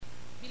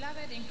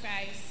Beloved in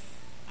Christ,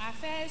 our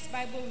first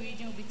Bible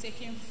reading will be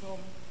taken from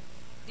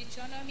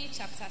Deuteronomy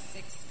chapter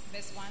 6,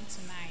 verse 1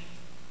 to 9.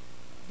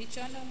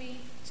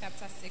 Deuteronomy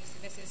chapter 6,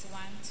 verses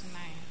 1 to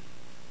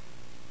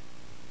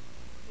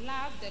 9.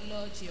 Love the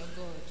Lord your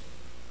God.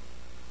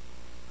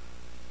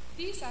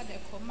 These are the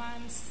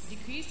commands,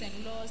 decrees,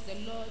 and laws the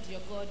Lord your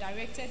God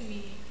directed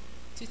me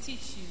to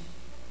teach you,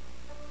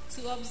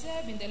 to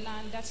observe in the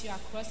land that you are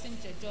crossing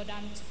the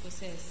Jordan to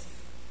possess,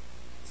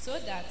 so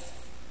that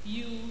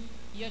you,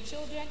 your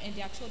children, and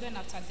their children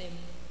after them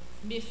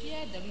may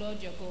fear the Lord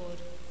your God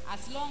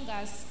as long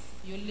as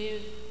you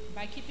live,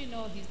 by keeping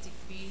all his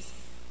decrees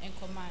and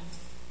commands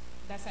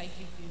that I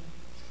give you,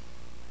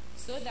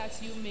 so that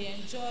you may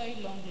enjoy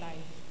long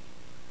life.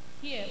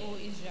 Hear, O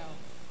Israel,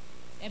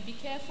 and be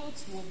careful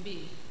to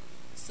obey,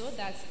 so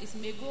that it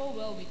may go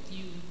well with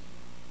you,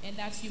 and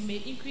that you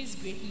may increase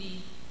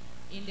greatly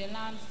in the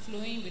land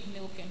flowing with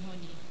milk and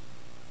honey,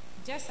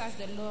 just as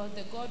the Lord,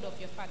 the God of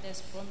your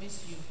fathers,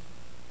 promised you.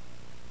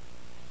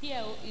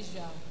 Hear, O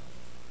Israel,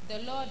 the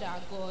Lord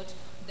our God,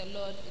 the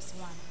Lord is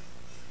one.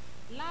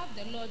 Love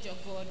the Lord your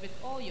God with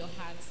all your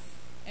heart,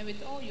 and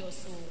with all your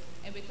soul,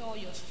 and with all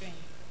your strength.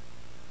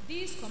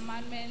 These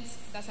commandments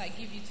that I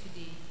give you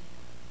today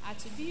are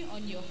to be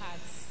on your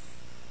hearts.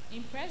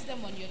 Impress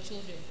them on your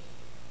children.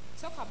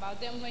 Talk about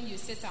them when you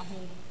sit at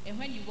home and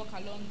when you walk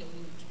along the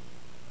road,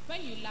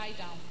 when you lie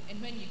down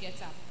and when you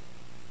get up.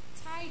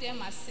 Tie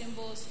them as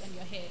symbols on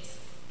your heads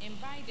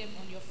and bind them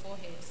on your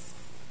foreheads.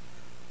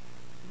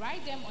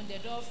 Write them on the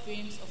door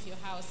frames of your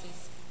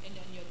houses and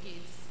on your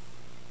gates.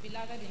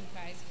 Beloved in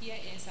Christ, here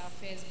ends our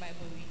first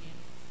Bible reading.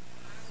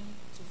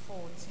 To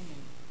 14.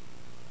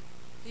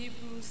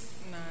 Hebrews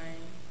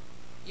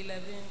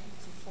 9:11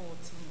 to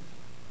 14.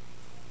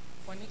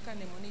 Konika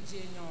ne moni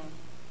jenyo.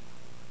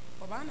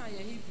 Obana ye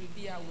Hebrew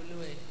bia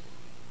woloe.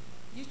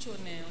 Yicho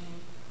ne hu.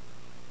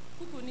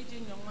 Kuku ni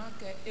jenyo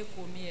make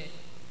ekomie.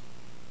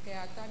 Ke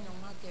atanyo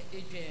make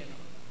edweno.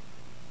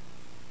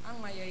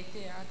 Ama ye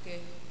ite ake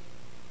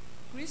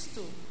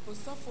Kristo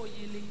osofo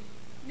yili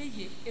ni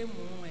ye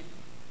emuwe.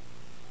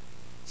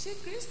 Shi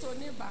Kristo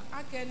ni ba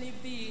ake ni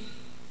bi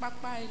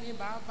papa ni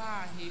ba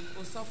ba he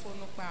osofo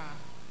no pa.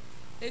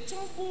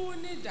 Echombu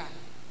ni da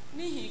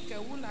ni hi ke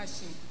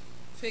wulashi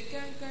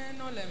fekenken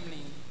no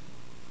lemli.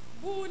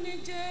 Bu ni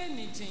je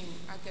ni jin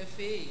ake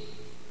fe.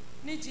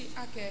 Ni ji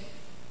ake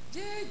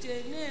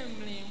je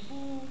nemli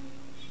bu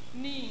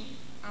ni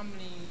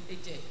amlin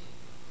eje.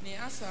 Ni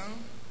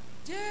asan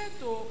je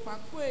to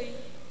pakwe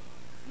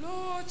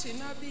lo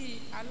chinabi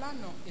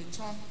alano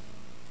echon.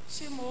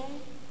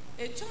 Shimon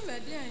echon le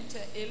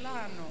dienche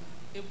elano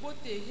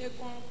ebote he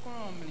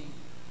konkomli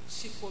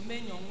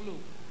shikome nyonglo.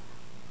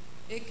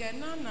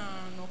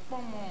 Ekenana no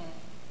pomo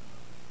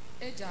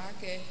eja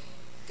ake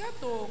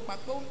keto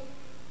pakpo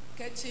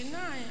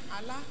kechinai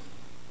ala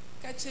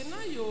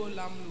kechina yo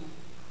lamlu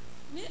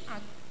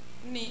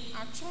ni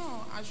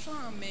achon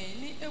ame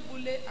ni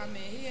ebule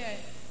amehe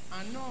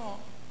ano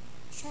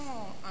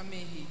chon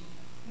amehe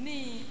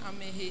ni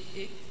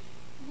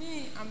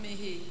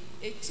amehe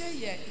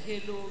echeye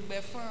helo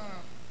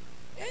befa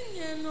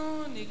enye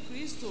no ni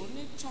Kristo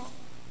ni chon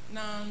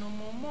na no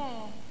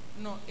momo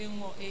no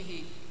enwo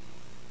ehe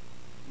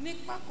ni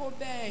pako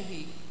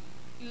behe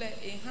le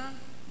eha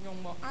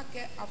nyonmo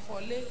ake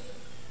afole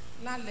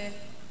lale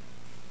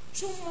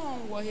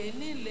chumo wo he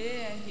ni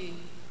le ehe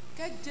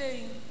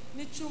keje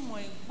ni chumo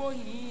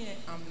egbohin ye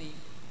amni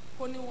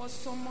koni wo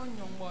somo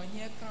nyonmo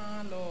he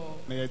kan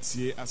lo na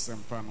yetie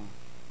asempa no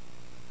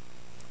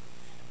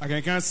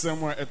akenkan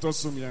asem a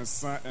etosum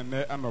yensa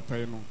ene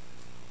anopai no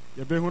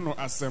yebehu no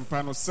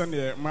asempa no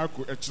sene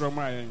Marko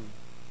ekyeroma ayen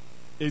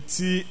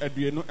eti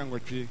aduenu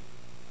enwotwe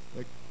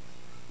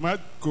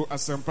Marko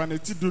asempa no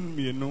eti dun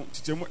mienu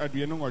chichemu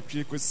aduenu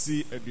nwotwe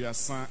kosi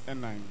aduasa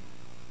enan.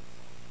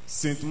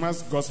 St.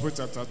 Mark's Gospel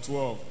chapter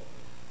 12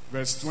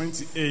 verse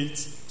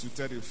 28 to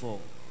 34.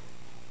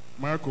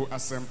 Marko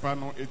asempa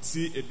no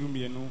eti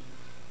edumienu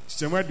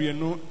chichemu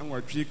aduenu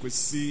enwotwe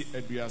kosi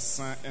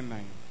aduasa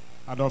enan.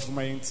 Adolfo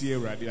mayenti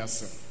Awurade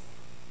asem.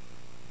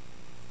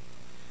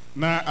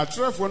 Na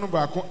atrefo no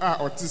baako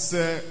a ote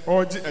se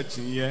oje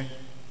akinye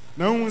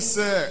na hu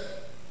se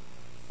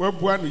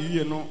wabua no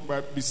yiye no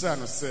ba bisa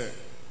no se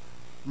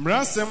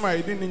mrasem a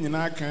ide ni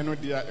nyina kan no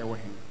dia ewo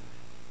hen.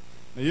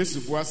 Na Yesu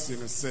bua se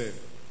no se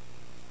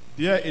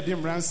dia ide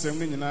mrasem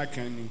ni nyina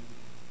kan ni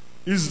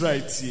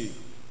Israel tie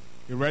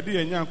Awurade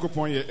ye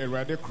Nyankopon ye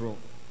Awurade kro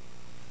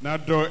na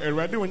do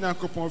Awurade wo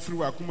Nyankopon firi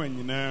wakoma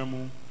nyina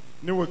mu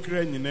ne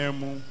wokra nyina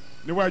mu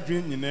ne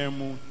wadwen nyina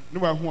mu ne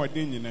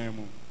wahoɔden nyina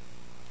mu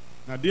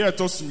na de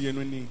etosum ye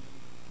no ni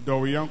do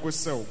we yanko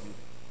sew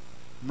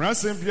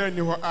mrasem bia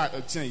ni hɔ a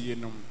ɛkyɛn ye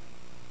nom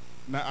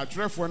na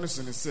atrefo no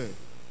so ne sɛ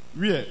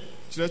wie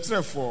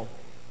kyerɛkyerɛfo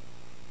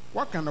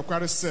waka no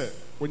kware sɛ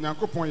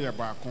Onyankopɔn yɛ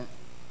baako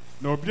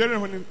na obiara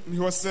ho ni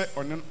hɔ sɛ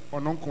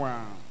ɔno nko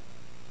a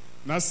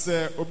na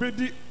sɛ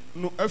obedi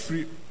no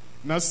afiri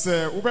na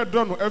sɛ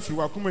wobɛdɔ no afiri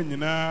wakoma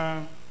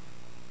nyinaa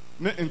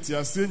ne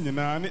ntiase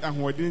nyinaa ne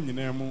ahoɔden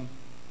nyinaa mu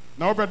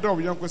na wobɛdɔ wo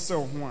yanko sɛ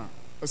wo ho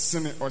a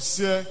sene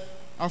ɔhyɛ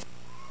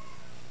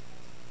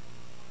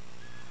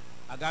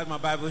I got my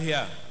Bible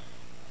here.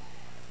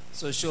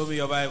 So show me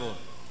your Bible.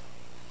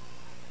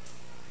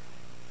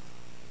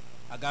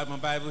 I got my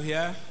Bible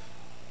here.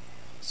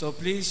 So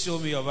please show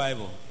me your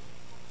Bible.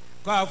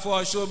 Go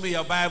for show me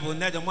your Bible.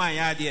 Not the one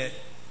idea.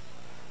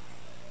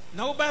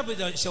 No Bible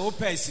don't show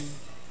person.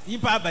 You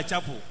Bible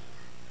chapel.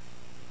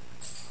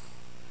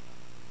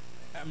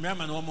 I'm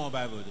no more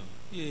Bible though.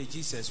 Yeah,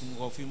 Jesus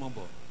will go for more.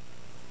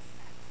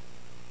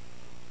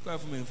 Go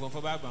for me for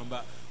Bible,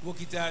 but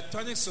look at a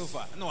tonic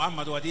sofa. No, I'm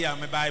not what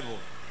I'm a Bible.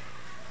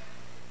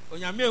 On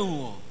your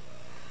meal,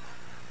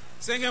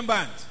 singing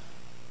band.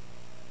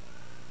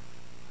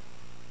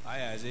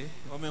 I see.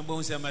 Woman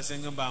bones am a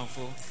singing band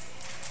for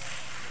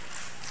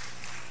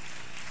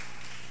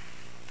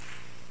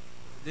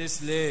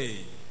this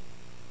lane.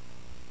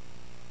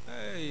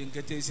 Hey,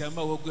 get this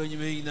number we're going to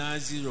be now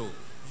 0.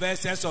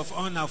 Verses of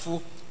honor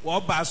for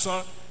what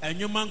basor and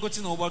you man got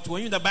to know what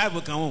when you the Bible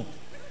come home.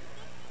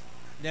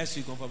 Next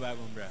week on for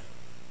Bible, brother.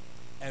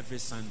 Every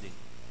Sunday.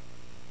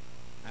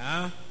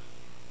 Huh?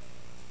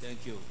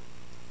 Thank you.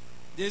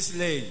 This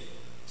lane.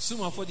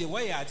 Suma for the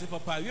way I tip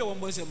papa. You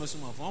won't say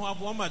Suma for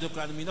one man to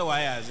cry me. No,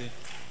 I say.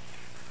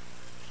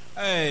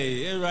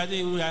 Hey,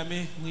 ready? We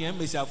am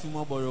myself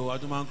more borrow. I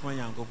do man come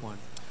young upon.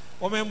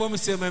 What man bomb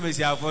say,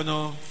 myself for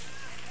no?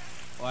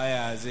 Why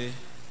I say?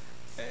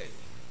 Hey.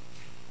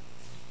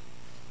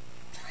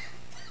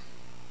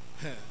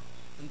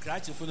 And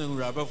crash your phone and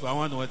rubber for I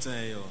want what's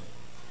in you.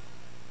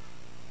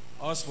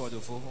 Oxford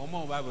for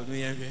more Bible do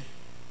you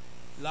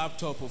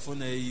laptop for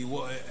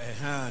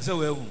so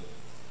well.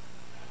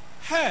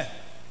 Hey,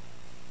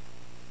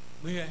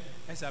 we here.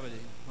 Let's have it.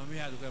 Mommy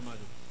had to come out.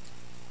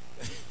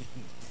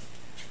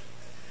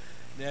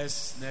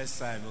 Next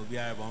time we'll be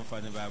able to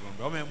find the Bible.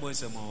 Remember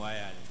some more.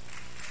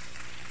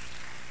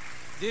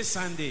 This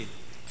Sunday,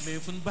 me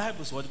from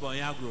Bibles what about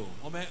ya grow.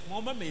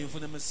 Mama me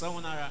from them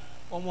someone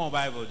or more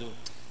Bible do.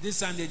 This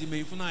Sunday the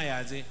me from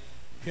I say,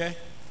 okay.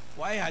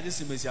 Why had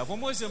this message? For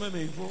most of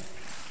me,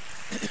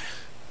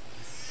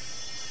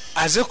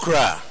 as a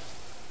cry,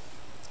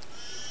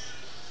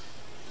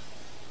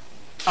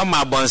 I'm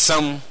a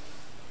bonsam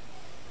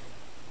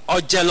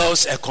or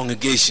jealous a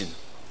congregation.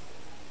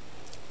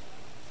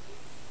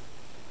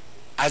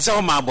 As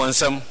I'm a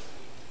bonsam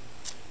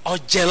or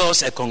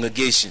jealous a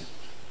congregation.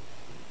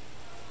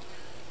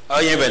 Oh,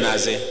 yeah,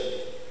 Benazi.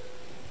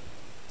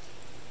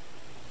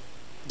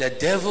 The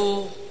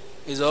devil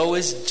is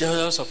always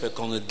jealous of a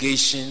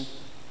congregation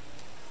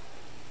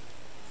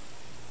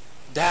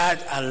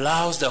that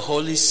allows the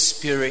Holy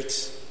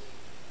Spirit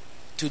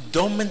to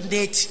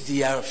dominate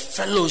their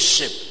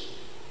fellowship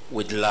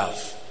with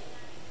love.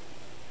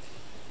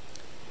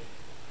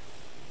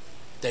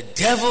 The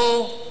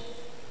devil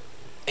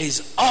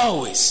is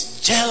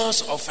always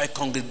jealous of a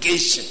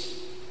congregation,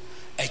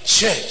 a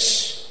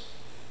church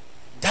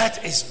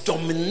that is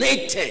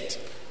dominated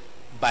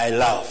by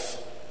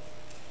love.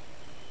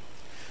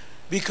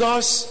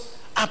 Because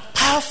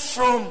apart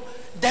from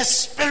the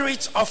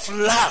spirit of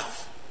love,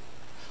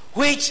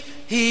 which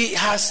he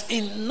has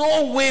in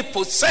no way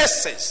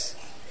possesses,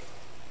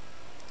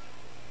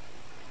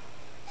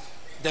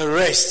 the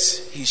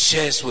rest he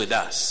shares with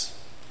us.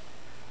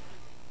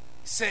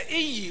 Se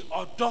iyi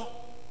odo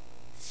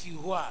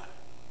fiwa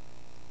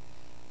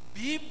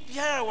bi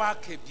biara wa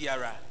ke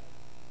biara,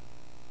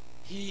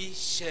 he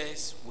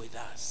shares with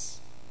us.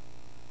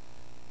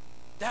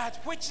 That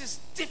which is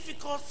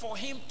difficult for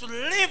him to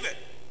live it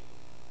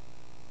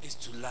is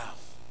to love.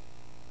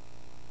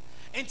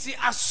 Enti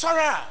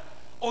asora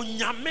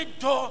onyame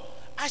do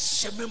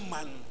ahyeme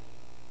man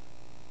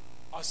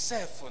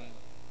osefon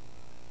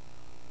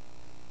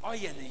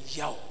oye ne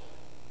yaw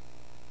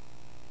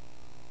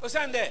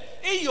osande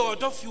e yo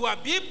do fiwa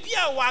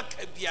bibia wa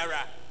ka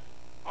biara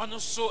ono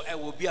so e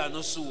wo bi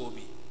ano so wo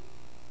bi.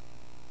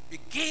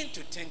 Begin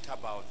to think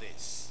about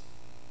this.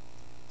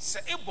 Se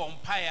e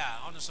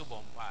bompire ono so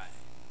bompire,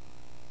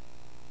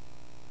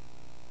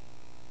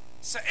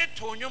 se e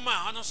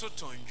tonyoma ono so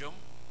tonjom,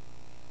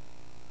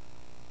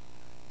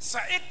 sa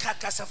e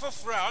kakasa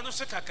foforo ono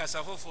so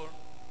kakasa foforo,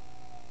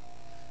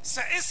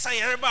 sa e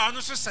sayereba ono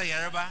so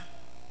sayereba.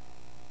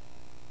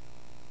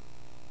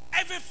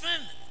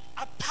 Everything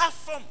apart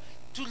from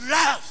to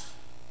love.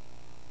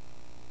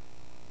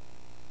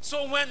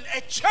 So when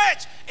a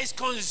church is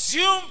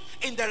consumed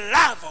in the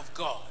love of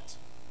God,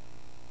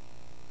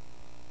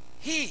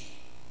 he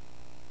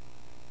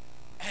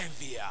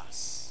envies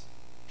us.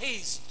 He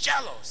is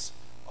jealous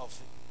of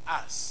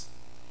us.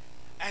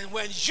 And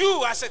when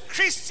you as a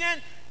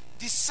Christian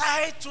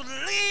decide to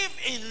live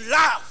in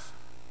love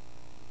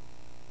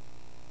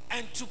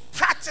and to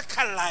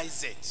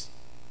practicalize it,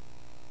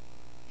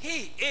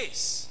 he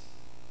is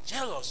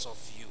jealous of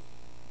you.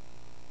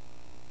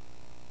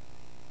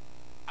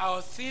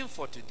 Our theme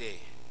for today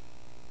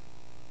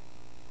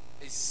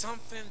is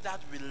something that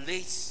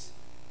relates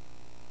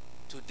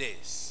to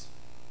this.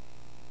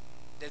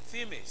 The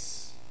theme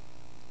is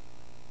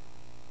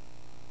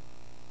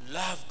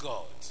love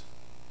God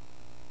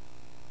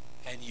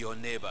and your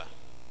neighbor.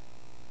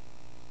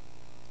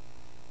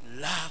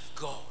 Love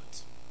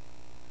God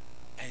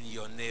and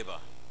your neighbor.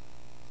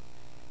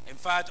 In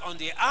fact, on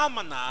the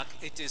almanac,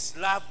 it is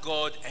love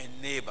God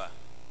and neighbor.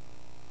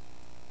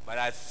 But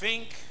I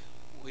think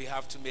we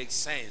have to make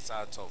sense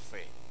out of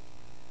it.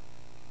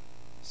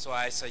 So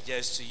I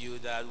suggest to you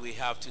that we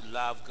have to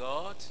love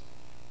God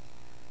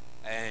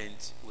and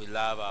we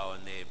love our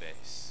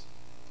neighbors.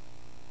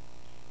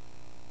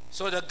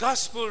 So the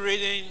gospel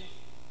reading,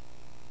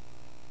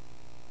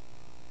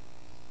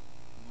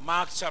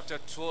 Mark chapter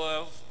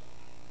 12,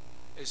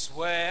 is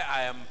where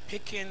I am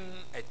picking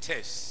a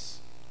text.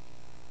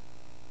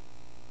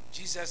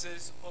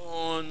 Jesus'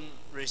 own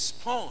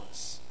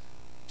response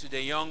to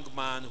the young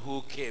man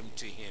who came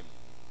to him.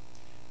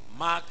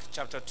 Mark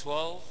chapter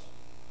 12,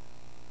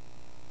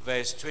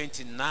 verse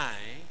 29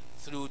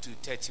 through to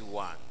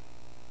 31.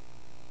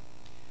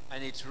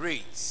 And it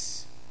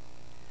reads,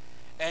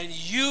 "And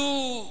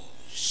you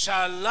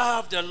shall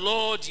love the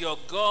Lord your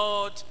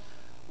God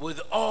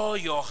with all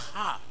your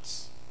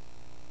heart,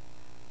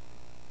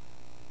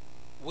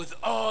 with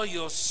all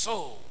your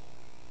soul,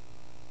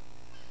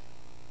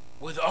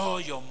 with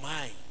all your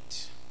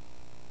mind,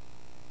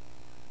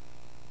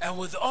 and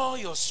with all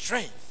your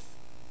strength."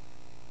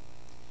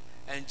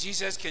 And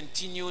Jesus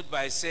continued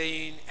by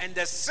saying, "And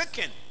the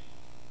second,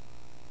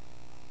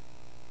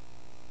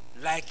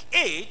 like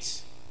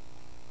it,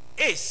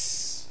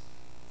 is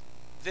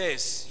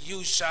this: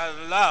 you shall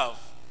love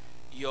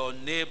your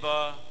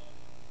neighbor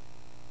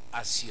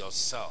as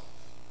yourself.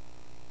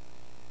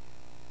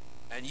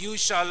 And you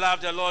shall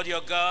love the Lord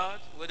your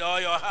God with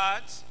all your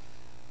heart,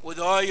 with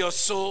all your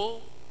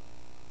soul,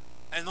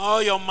 and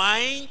all your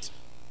mind,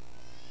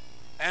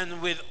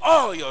 and with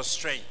all your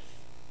strength.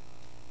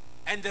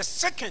 And the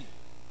second,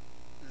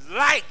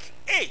 like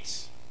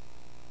it,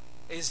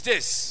 is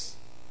this: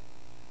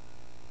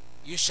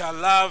 you shall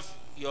love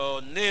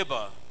your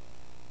neighbor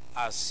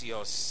as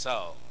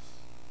yourself."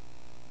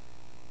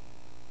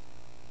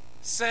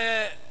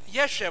 Say,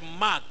 yes,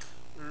 Mark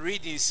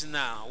readings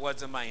now.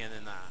 What's the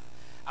man now?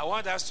 I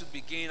want us to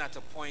begin at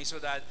a point so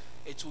that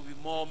it will be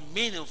more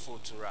meaningful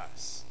to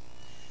us.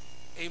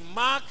 In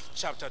Mark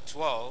chapter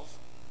 12,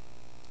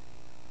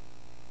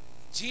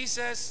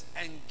 Jesus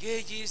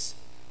engages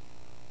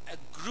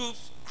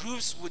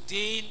groups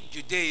within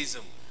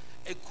Judaism.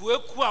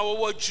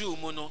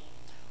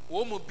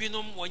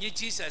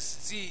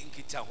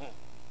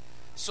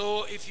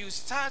 So if you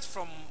start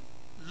from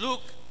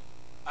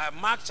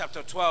Mark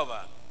chapter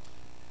 12,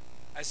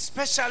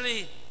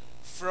 especially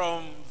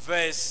from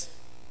verse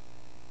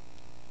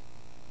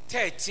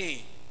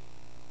 13,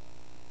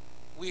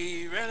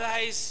 we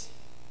realize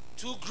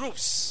two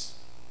groups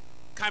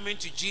coming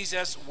to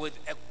Jesus with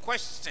a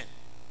question.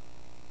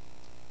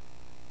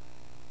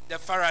 The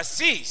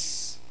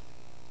Pharisees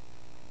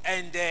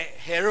and the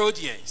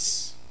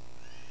Herodians.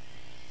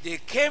 They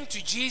came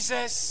to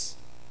Jesus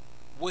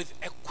with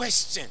a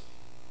question.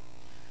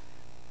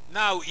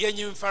 Now,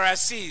 yenyim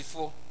Pharisee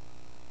for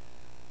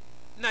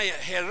now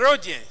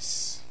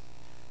Herodians.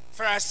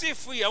 Pharisee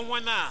for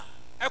yawana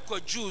eko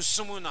Jews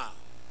sumuna.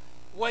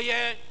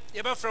 Where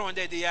yeba from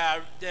they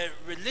are the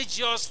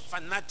religious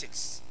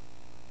fanatics.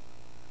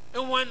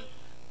 And when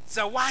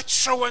the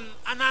watchrowan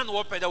anan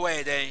woped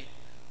away they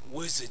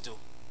wizido.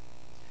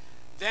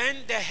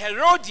 Then the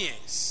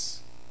Herodians,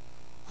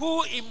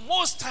 who in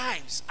most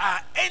times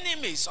are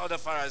enemies of the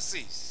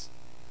Pharisees,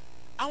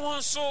 and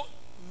also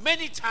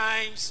many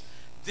times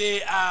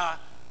they are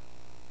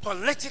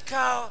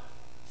political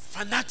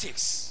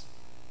fanatics.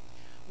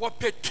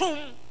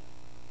 Wapetum.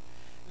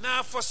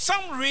 Now, for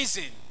some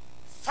reason,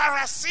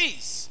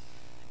 Pharisees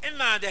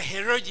and the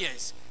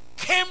Herodians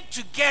came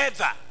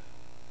together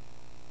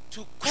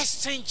to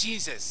question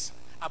Jesus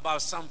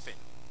about something.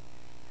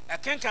 I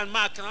can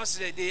Mark can also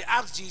say they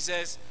asked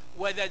Jesus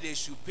whether they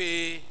should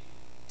pay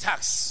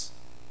tax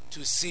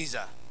to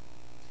Caesar.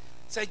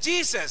 So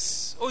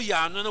Jesus, oh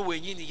yeah, no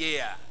when in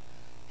here,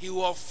 he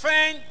will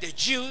offend the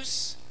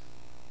Jews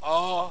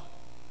or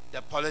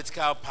the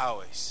political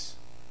powers.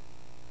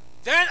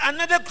 Then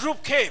another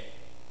group came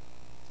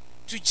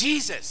to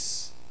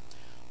Jesus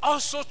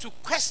also to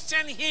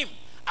question him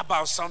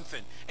about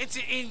something. And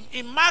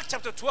in Mark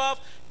chapter 12,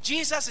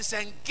 Jesus is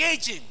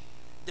engaging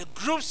the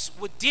groups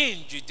within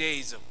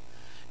Judaism.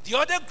 The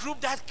other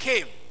group that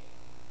came,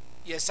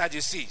 yes,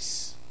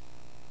 Sadducees.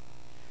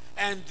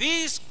 And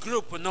this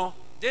group,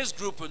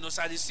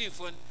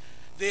 Sadducees,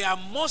 they are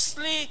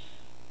mostly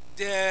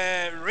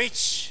the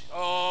rich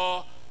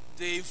or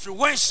the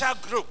influential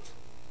group,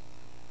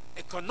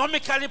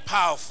 economically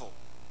powerful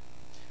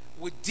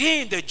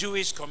within the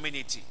Jewish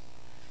community.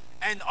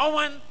 And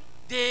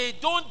they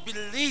don't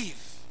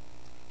believe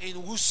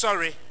in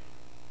Wusori,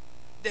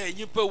 the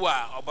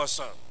Yupewa or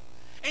Basar.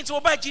 And so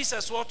by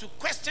Jesus was to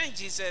question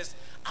Jesus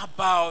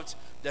about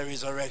the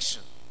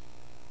resurrection.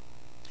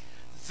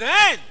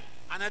 Then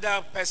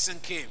another person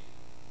came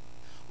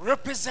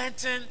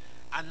representing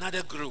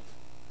another group.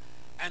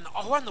 And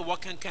I want the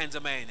working kinds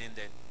of man in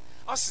then.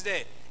 Also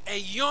there, a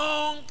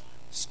young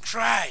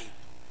scribe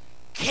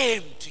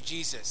came to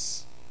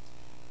Jesus.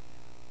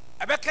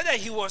 I bet that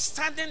he was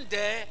standing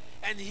there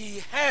and he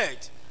heard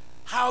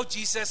how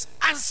Jesus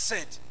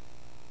answered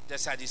the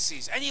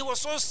Sadducees. And he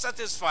was so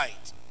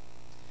satisfied.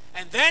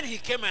 And then he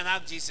came and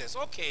asked Jesus,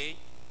 okay,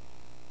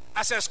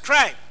 as a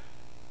scribe,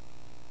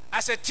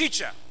 as a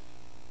teacher,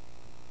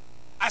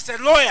 as a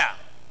lawyer,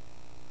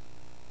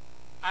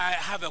 I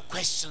have a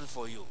question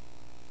for you.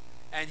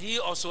 And he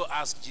also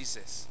asked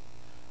Jesus,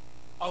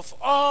 of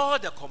all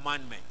the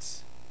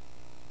commandments,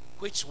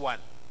 which one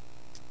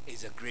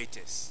is the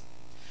greatest?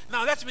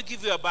 Now let me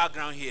give you a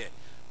background here.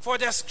 For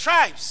the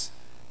scribes,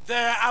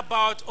 there are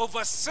about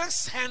over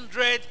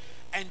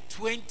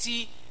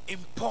 620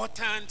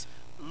 important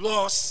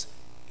laws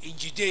in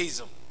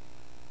Judaism.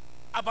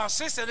 About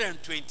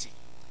 620.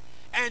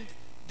 And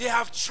they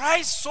have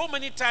tried so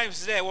many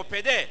times there, what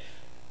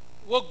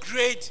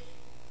grade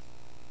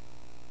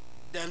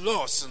the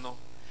laws, you know.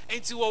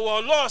 Until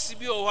our laws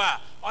be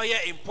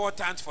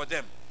important for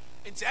them.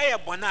 Until I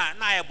bona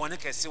na I bona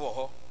kesi wo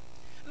ho.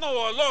 No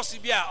our laws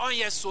be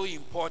so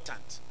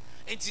important.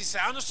 Until say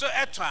anu so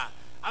etwa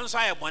anu so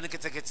I bona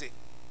ketekete.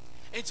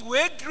 Until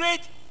we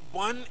grade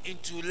one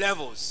into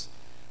levels,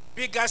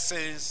 bigger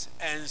sins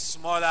and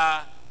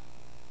smaller.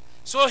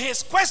 So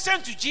his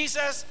question to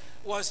Jesus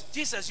was,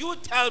 Jesus, you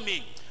tell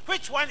me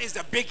which one is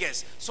the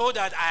biggest so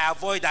that I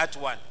avoid that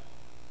one.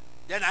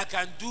 Then I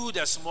can do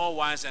the small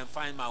ones and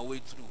find my way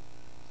through.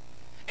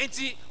 And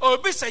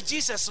obi said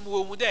Jesus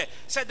mu there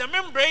said the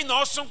membrane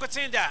also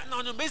contain that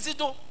no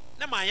mezido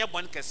na manya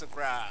bon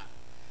kesekra.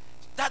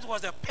 That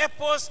was the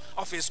purpose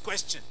of his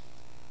question.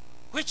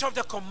 Which of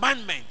the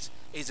commandments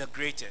is the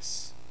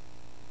greatest?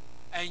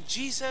 And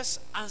Jesus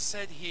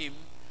answered him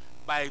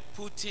by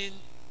putting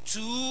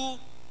two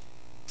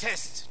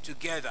tests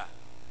together.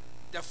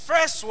 The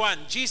first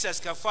one,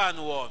 Jesus kafan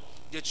was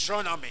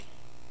Deuteronomy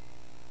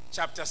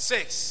chapter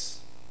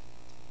 6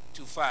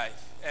 to 5,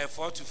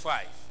 4 to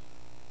 5.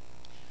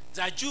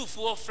 The Jew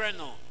for friend,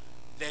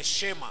 the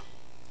Shema,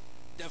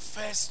 the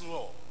first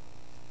law,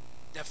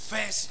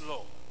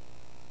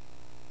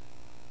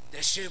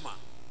 the Shema.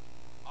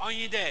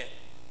 Only there,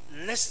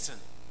 listen,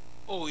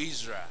 O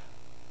Israel.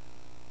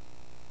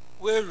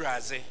 We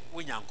raze,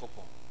 we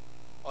nyankopo,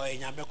 or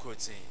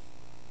enyamekrote.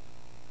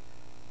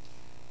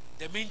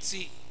 The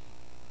minti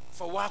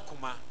for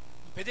wakuma,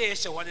 mpede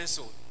yeshe wane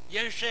so,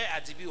 yenshe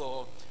adibi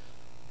o,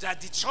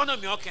 that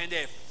Deuteronomy okay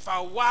there,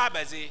 fa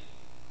wabaze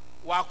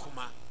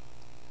wakuma,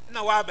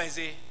 na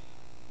wabaze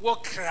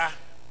wakra,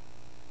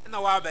 na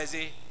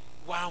wabaze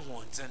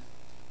wanwonten,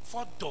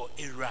 for do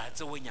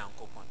eraze we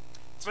nyankopon.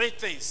 Three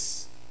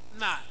things.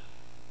 Now,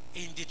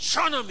 in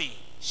Deuteronomy,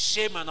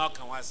 Shema no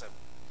kan wasem.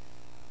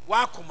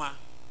 Wakuma,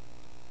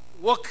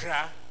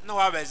 wakra, na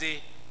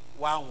wabaze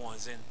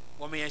wanwonten.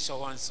 Wome yeshe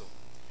wanso.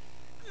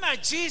 Now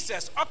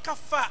Jesus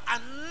okafa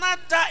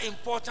another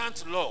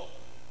important law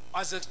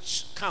as a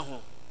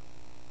kanho.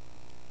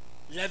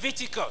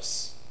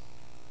 Leviticus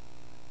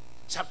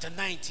chapter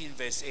 19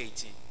 verse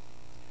 18.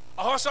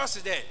 Also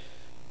said there,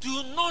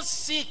 do not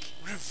seek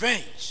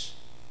revenge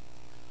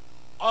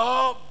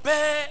or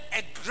bear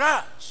a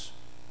grudge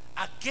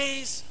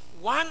against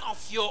one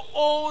of your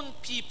own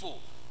people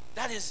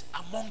that is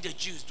among the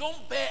Jews.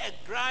 Don't bear a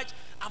grudge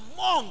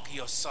among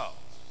yourselves.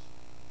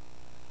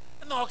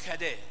 No, okay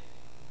there.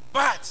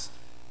 But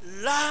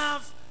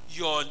love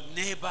your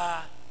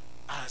neighbor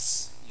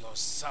as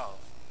yourself.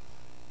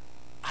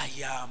 I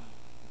am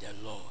the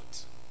Lord.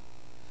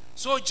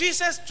 So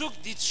Jesus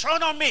took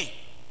Deuteronomy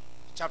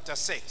chapter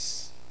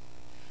 6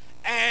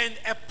 and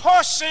a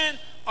portion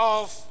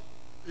of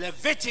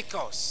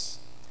Leviticus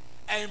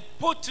and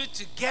put it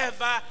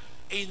together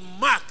in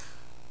Mark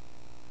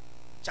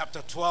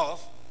chapter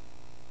 12,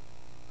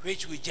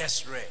 which we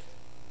just read.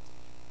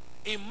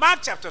 In Mark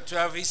chapter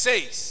 12, he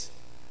says,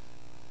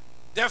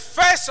 the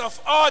first of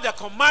all the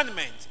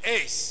commandments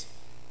is,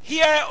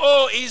 hear,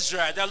 O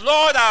Israel, the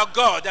Lord our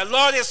God, the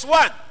Lord is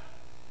one.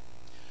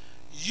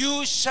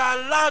 You shall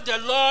love the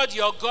Lord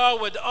your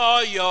God with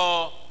all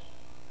your,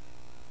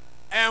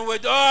 and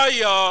with all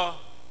your,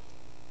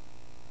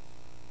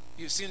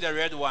 you've seen the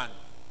red one.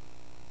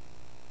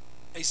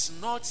 It's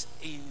not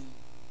in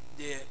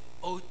the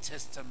Old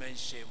Testament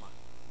Shema.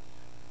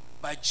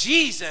 But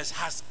Jesus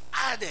has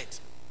added,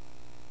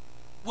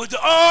 with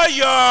all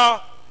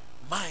your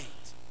mind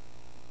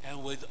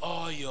and with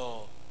all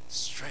your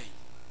strength.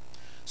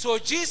 So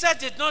Jesus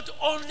did not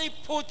only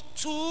put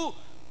two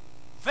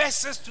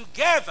verses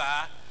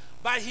together,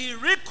 but he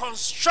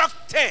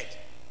reconstructed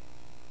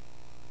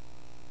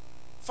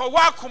for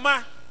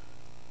wakuma,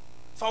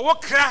 for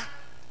wakra,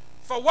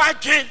 for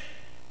wagen,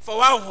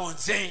 for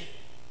wawonze,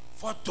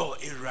 for do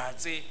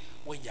iraze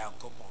when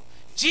yankopon.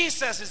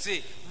 Jesus is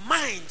a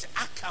mind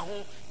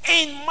akaho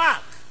in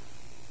Mark.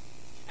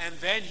 And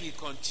then he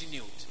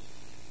continued.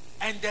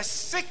 And the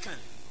second,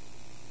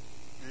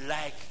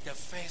 like the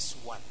first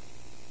one.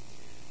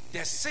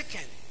 The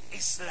second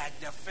is like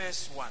the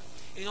first one.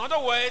 In other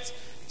words,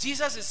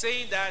 Jesus is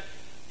saying that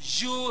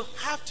you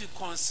have to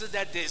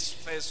consider this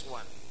first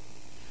one.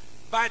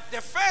 But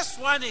the first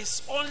one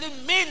is only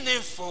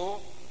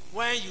meaningful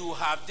when you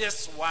have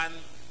this one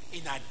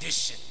in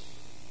addition.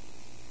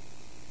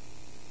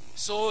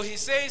 So he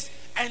says,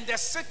 and the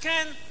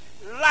second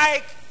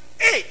like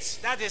it,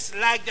 that is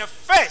like the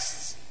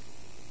first,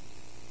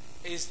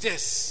 is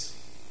this: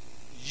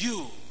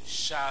 you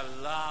shall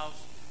love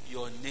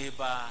your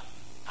neighbor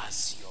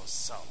as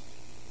yourself.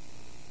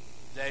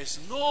 There is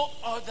no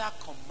other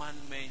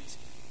commandment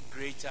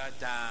greater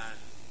than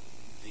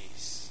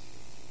this.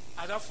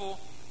 And therefore,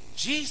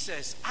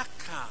 Jesus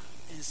aka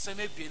in some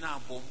bina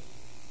bom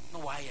no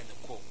why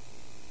and ko.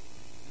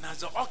 Na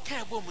the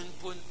okay bom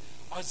pun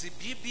or the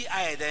bibi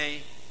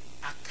ayden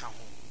aka ho.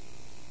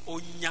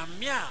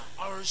 Onyamia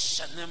or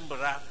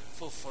shanembra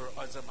for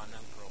other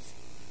manangrof.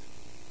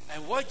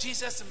 And what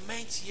Jesus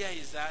meant here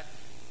is that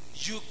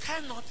you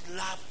cannot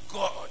love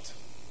God.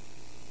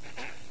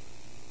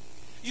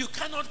 You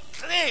cannot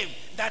claim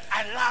that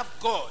I love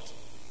God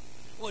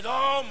with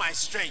all my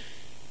strength,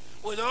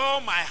 with all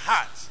my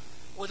heart,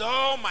 with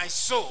all my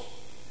soul,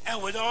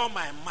 and with all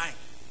my mind,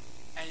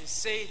 and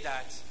say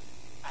that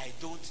I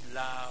don't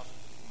love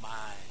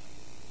my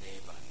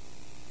neighbor.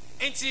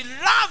 Until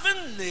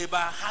loving neighbor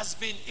has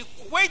been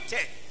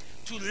equated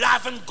to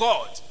loving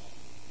God.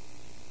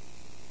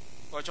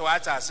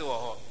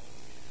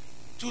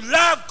 To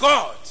love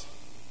God,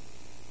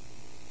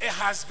 it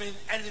has been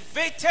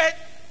elevated,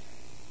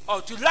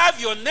 or to love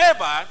your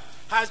neighbor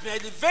has been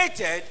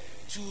elevated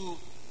to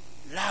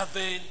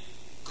loving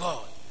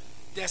God.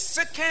 The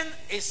second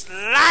is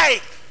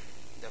like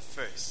the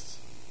first.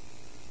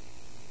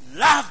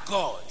 Love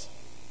God.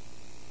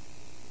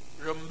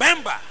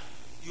 Remember,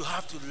 you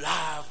have to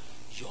love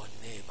your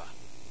neighbor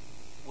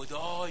with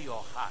all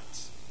your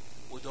heart,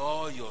 with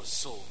all your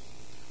soul,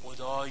 with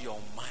all your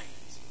mind.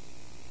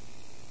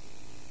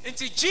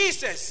 Into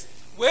Jesus,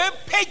 where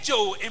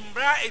pejo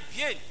imbra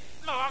ebien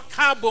na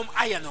wakabom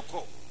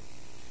ayanoko.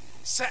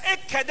 Sa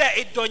ekada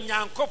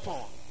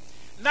edonyankopon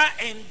na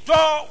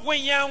endo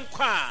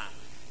wenyankwa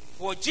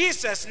for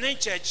Jesus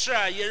nature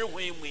chira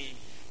yerwenwi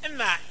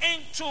na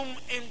entum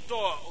endo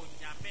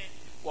onyame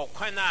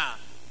wokwana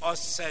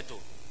osedo.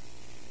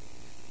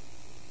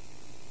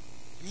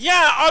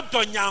 Ya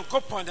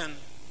odonyankopon,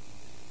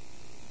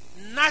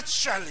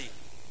 naturally,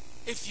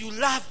 if you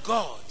love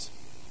God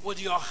with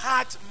your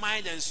heart,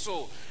 mind, and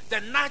soul, the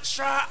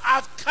natural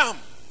outcome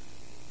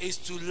is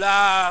to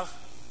love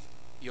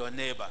your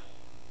neighbor.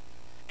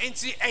 And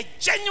see, a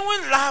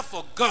genuine love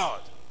for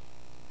God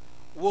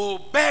will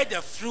bear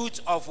the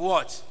fruit of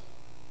what?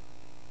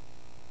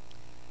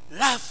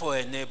 Love for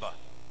a neighbor.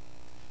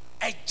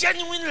 A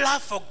genuine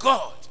love for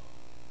God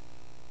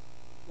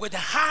with the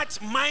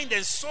heart, mind,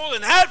 and soul,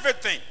 and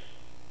everything.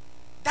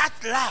 That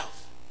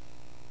love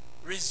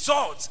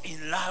results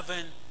in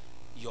loving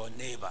your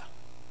neighbor.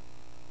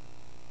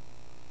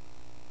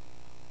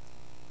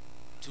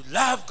 To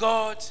love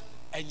God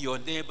and your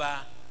neighbor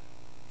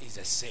is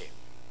the same.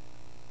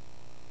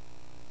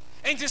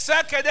 And to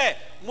say that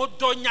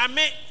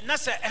modonyame na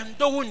se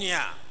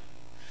endowunia,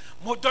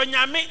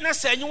 modonyame na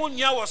se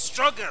enyunia was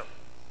struggle,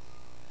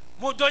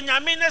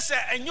 modonyame na se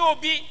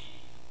enyobi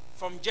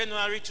from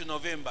January to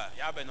November,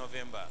 yabe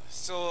November,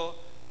 so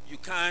you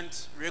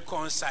can't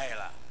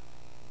reconcile.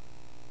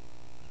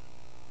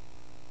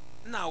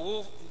 Na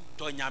wo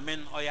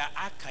donyamen oya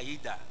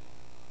akaida.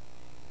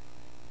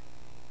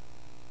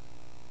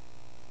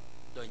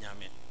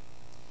 Donyame.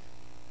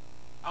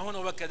 I want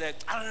to work at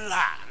that.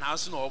 Allah, now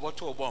soon over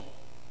to a bomb.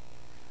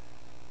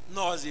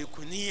 No, the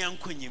Kuni and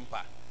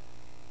Kunyimpa.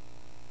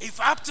 If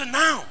up to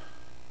now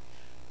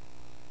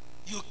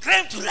you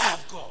claim to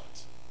love God,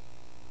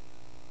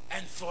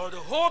 and for the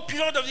whole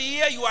period of the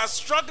year you are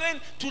struggling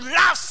to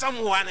love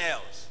someone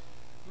else,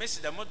 Miss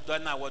the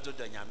Modona, what do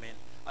Donyamen?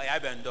 I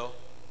have endo.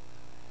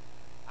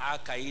 I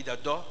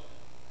kaida do.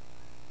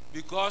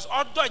 Because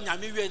all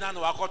Donyami we nan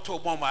wako to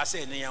bomb, I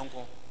say,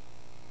 Nyanko.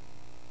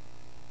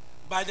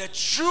 But the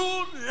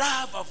true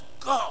love of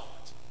God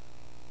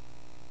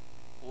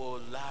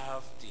will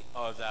love the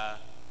other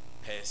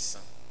person.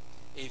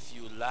 If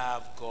you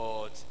love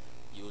God,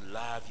 you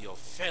love your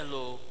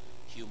fellow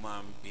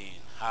human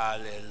being.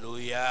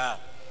 Hallelujah.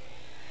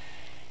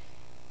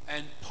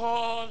 And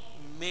Paul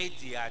made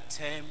the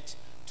attempt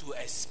to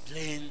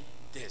explain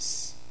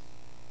this.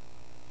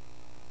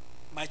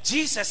 My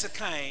Jesus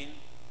kind,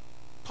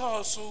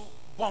 Paul so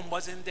bomb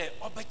wasn't there.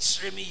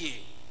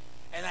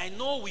 And I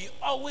know we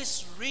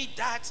always read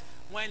that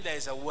when there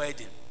is a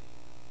wedding.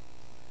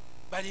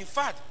 But in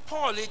fact,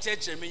 Paul later,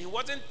 he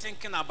wasn't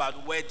thinking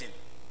about wedding.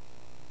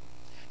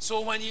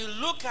 So when you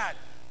look at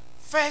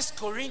 1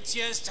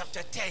 Corinthians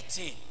chapter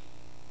 13,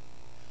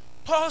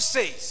 Paul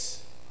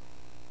says,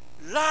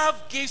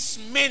 love gives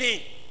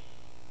meaning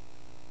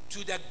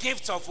to the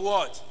gift of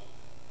what?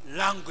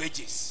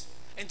 Languages.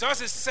 And to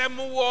us,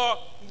 Samuel,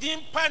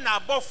 Nimpa na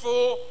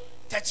bofo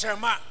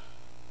techema,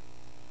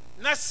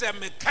 na se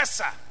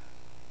mekasa.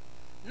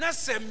 Na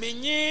se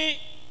menyi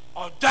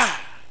oda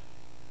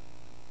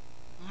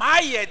ma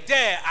ye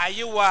de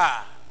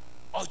ayewa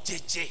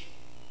ojeje.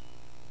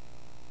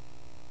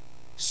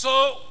 So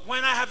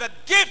when I have a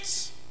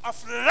gift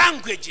of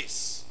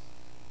languages,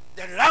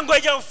 the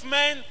language of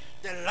men,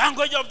 the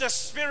language of the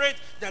spirit,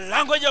 the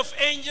language of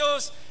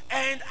angels,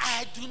 and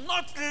I do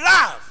not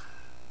love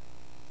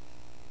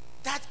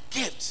that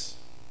gift,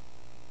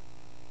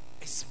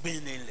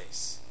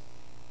 meaningless.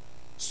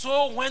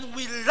 So when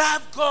we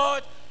love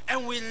God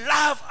and we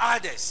love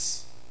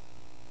others,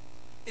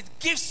 it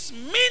gives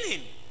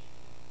meaning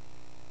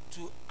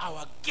to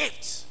our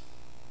gift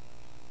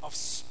of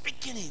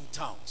speaking in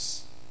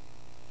tongues,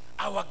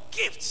 our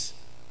gift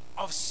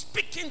of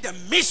speaking the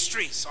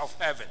mysteries of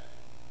heaven.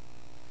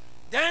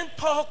 Then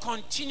Paul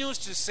continues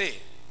to say,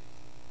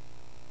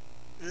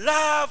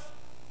 love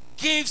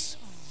gives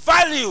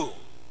value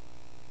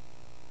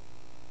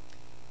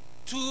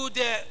to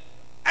the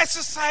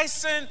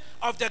exercising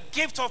of the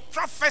gift of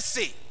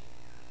prophecy,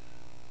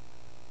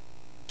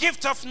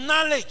 gift of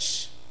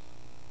knowledge,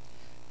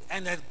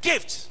 and a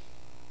gift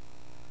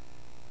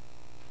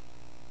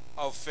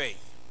of faith.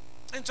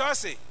 And so I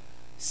say,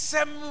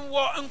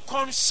 Semwo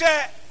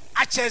nkomhye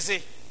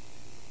acheze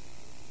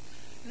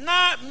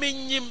na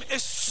menyim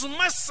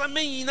esuma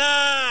same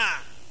nyina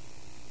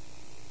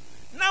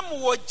na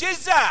mo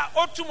jeza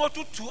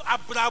otumotutu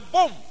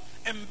abrabom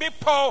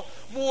embepo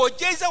mo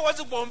jeza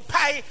was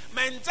bompai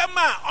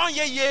menzama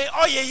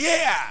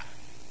oyeye.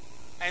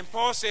 And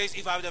Paul says,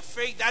 if I have the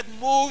faith that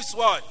moves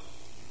what?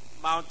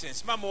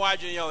 Mountains. Mama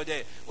wajun yo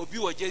de obi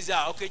wo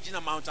jeza okay jina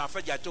mountain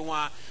afeja to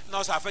wa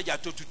na so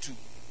afeja to tutu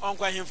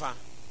onkwa himfa.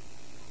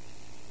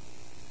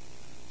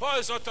 Paul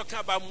is not talking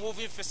about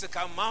moving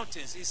physical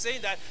mountains. He's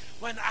saying that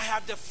when I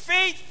have the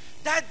faith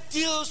that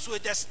deals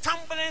with the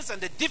stumblings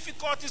and the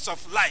difficulties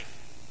of life,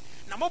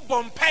 na mo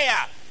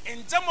bompaya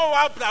ndemo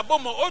wa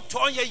brabo mo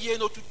otonye ye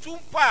no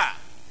tutumpa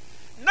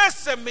na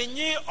se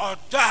menyi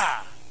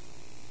oda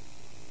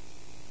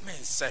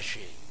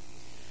mensahwe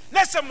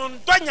na se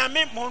mondo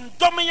nyame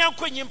mondo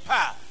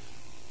menyankonyimpa.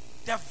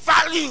 The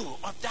value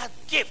of that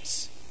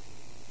gift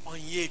on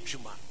ye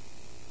juma.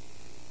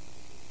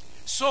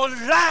 So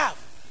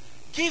love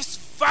gives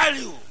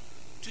value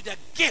to the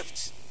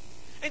gift.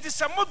 It is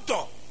a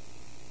modo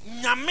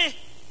nyame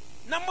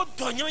na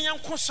modo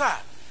nyankoso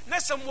na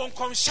some won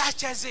come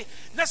shachaze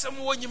na some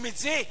won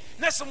nyimeze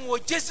na some wo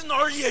jesi na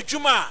ori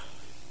adwuma.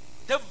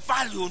 The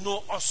value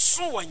no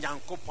oso wa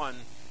nyankopon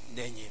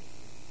nanyim.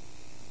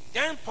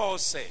 Then Paul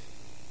said,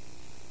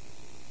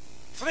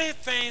 3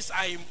 things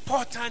are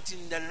important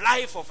in the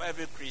life of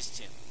every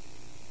Christian.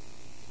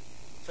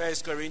 1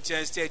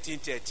 Corinthians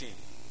 13:13.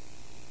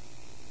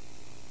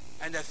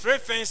 And the 3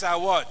 things are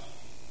what?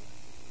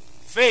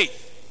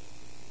 Faith,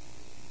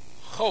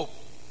 hope,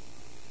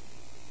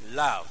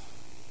 love.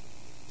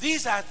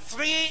 These are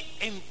 3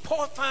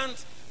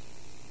 important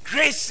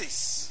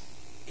graces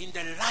in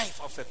the life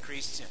of a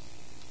Christian.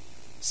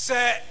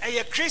 Say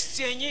a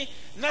Christian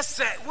na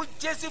say wo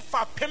jesi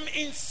fa pem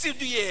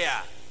insiduye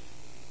a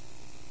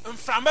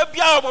mframa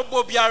bia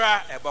obobo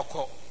biara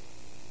eboko.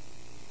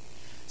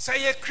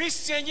 Say a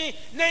Christian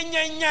na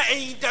nyanya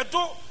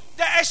eidado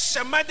da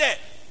ehema de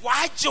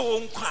waje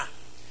wonkwa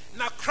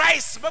na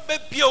Christ baba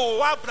bio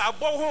wa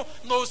brabo ho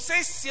no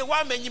sesie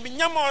wa manyim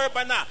nyama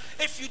oreba na.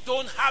 If you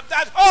don't have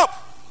that hope,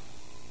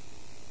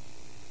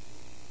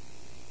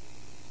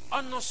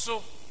 ono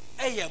so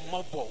eye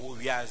mobo wo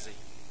wiaze.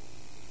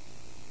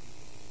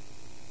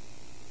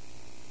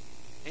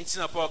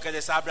 Entina Paul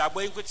kede sabra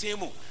boy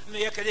nkutimu no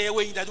ye kede ye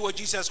wen that wo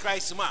Jesus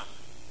Christ ma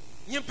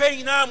nyimpa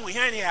nyina mu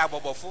hwan ya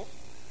abobofo.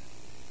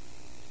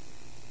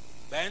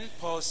 Then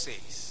Paul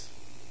says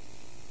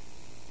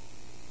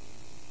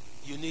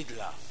you need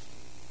love.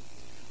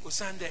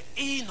 Usande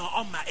no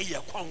oma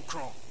eye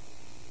konkron.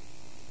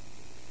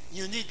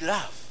 You need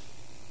love.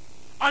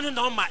 Ono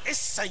no oma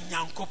esa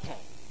nyankopon.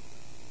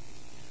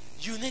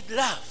 You need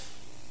love.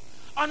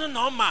 Ono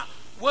no oma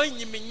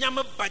wanyim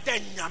nyame bada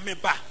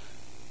nyame ba.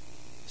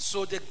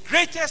 So the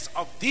greatest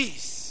of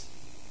these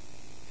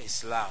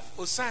is love.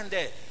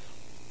 Usande,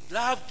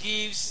 love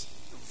gives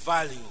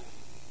value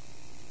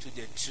to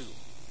the two.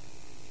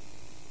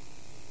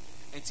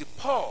 And to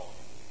Paul,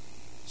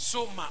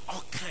 so ma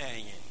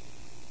okay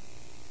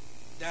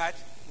that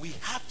we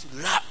have to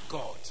love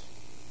God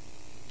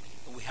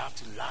and we have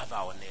to love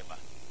our neighbor.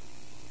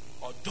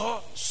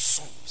 Odo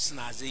so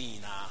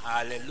snazina.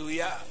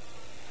 Hallelujah.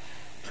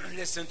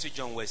 Listen to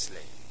John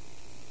Wesley.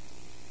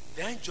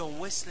 Then John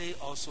Wesley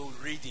also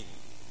reading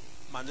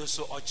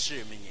Manoso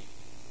Ochiremini,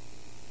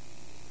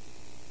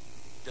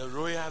 the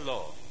royal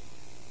law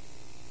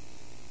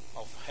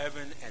of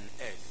heaven and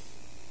earth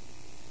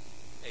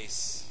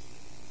is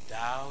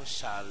thou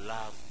shalt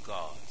love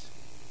God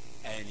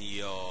and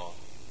your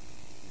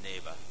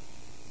neighbor.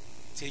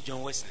 Say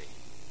John Wesley,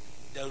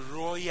 the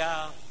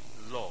royal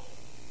law.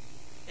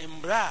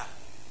 Imbra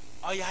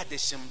oya de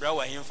shimbra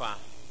wa himfa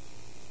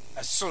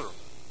asur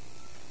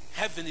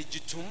heaven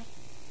jitum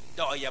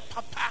da oya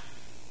papa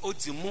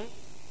odimu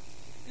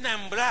na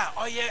mbra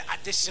oya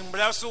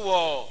adeshimbra so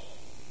wo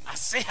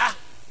aseha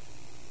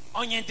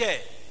onye de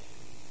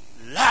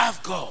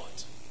love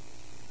God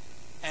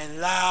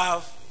and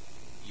love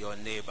your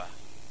neighbor.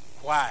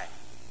 Why?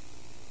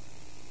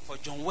 For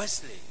John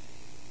Wesley,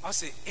 I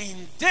say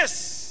in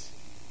this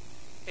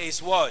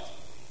is what?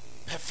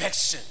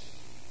 Perfection.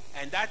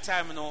 And that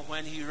time, you know,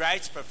 when he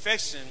writes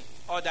perfection,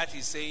 all that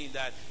he's saying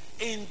that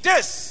in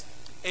this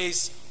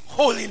is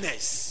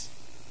holiness.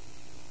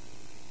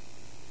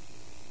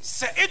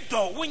 Se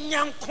edo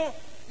wonyanko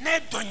na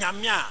edo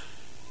nyame a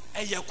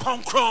eye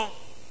konkron.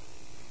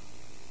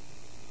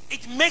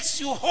 It makes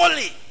you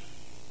holy.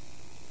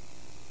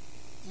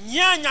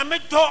 Nya nyame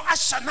do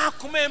ashana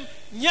kumem,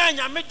 nya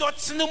nyame do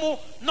tsinemu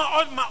na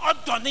odma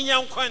odo ne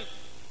yankon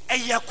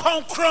eye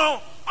konkron,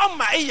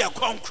 oma eye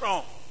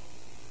konkron.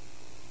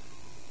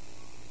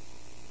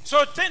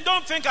 So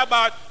don't think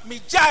about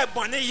me jai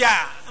bone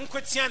ya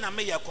nkwetia na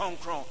me ye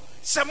konkron.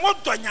 Se mo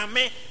do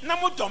nyame na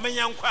mo do me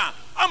yankwa,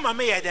 oma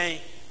me ye den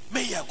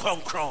me ye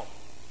konkron.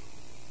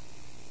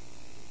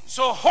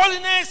 So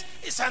holiness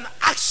is an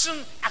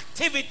action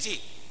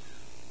activity.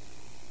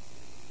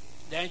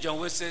 Then John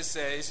Wesley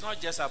says, it's not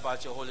just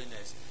about your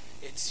holiness,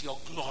 it's your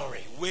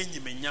glory. When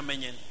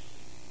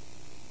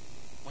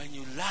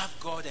you love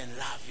God and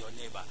love your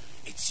neighbor,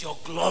 it's your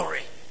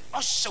glory.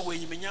 And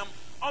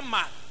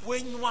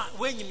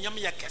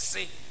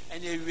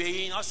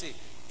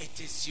it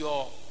is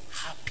your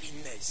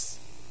happiness.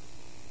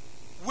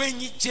 When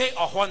you J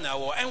or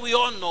honor, and we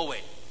all know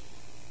it.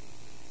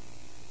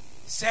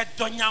 Said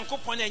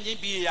Donyanko Pone and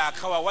Yibi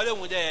Akawa, what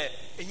would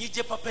and you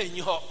J Papa in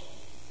your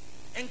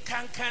and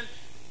can.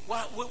 When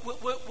you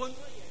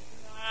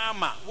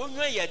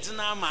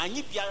dinama, and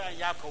you biara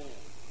yako,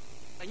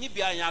 and you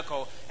biara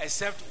yako,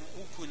 except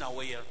Ukuna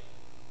way.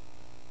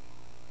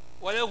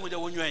 Whatever with the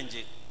one you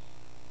enjoy.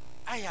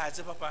 I had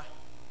the papa,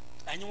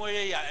 and you were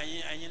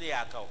and you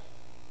yako.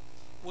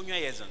 When you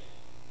are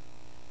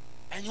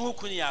and you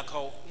couldn't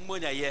yako,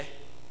 Mona ye.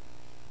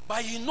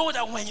 But you know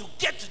that when you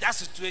get to that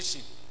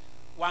situation,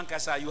 one can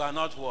say you are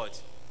not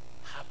what?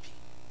 Happy.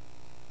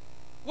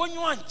 When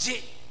you want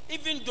J.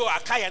 Even though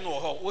Akaya no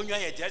ho, when you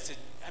are just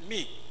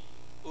me,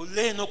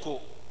 Ole Noko,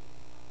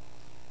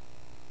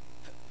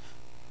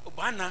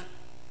 Obana,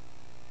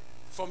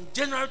 from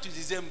January to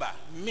December,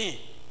 me,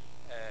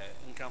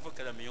 in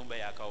Kanfokala Miyumba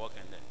Yaka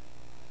working there.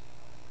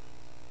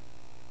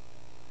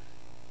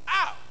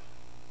 Ah,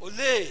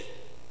 Ole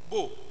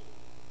Bo,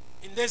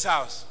 in this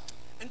house,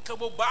 in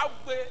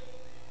Kabobabwe,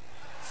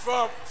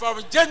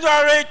 from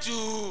January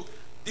to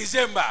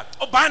December,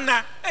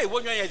 Obana, hey,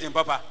 when you are in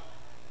Papa.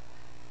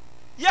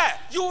 Yeah,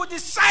 you will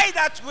decide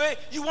that way.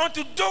 You want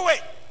to do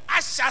it. I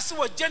shall see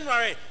what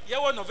January,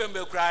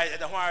 November cry at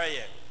the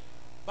year.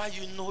 But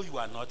you know you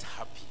are not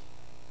happy.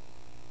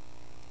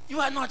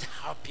 You are not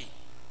happy.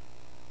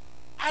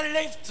 I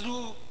lived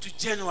through to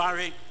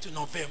January to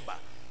November.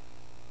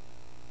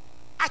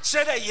 I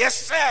said,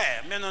 yes,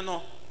 sir.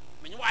 No.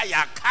 Why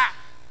you car?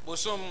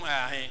 Bosom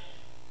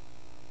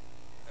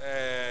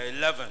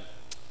 11.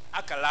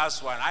 I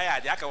last one. I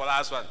had the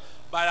last one.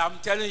 But I'm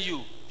telling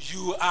you,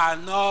 you are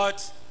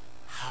not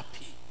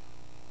happy.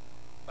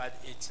 But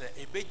it's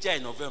a big day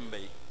in November.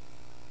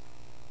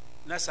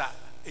 Nasa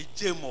a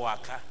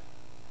jemwaka.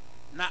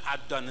 Na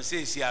adon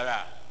say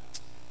siara.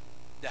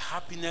 The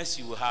happiness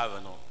you will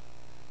have, no.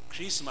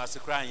 Christmas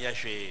crying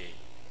yeshe.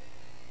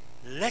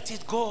 Let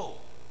it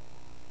go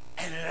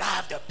and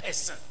love the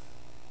person.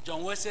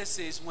 John Wesley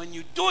says, when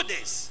you do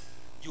this,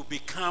 you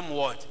become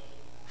what?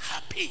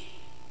 Happy.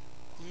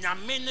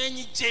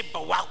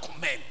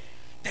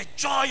 The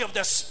joy of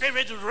the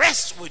Spirit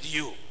rests with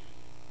you.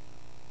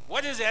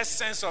 What is the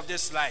essence of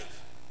this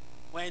life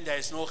when there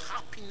is no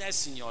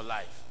happiness in your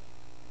life?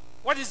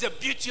 What is the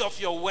beauty of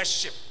your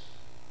worship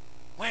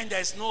when there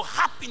is no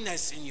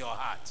happiness in your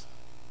heart?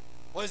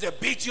 What is the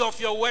beauty of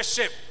your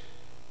worship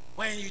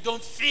when you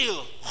don't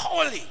feel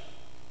holy?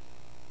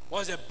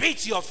 What is the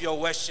beauty of your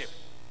worship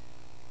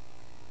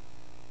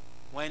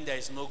when there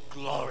is no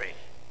glory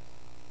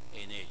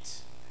in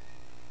it?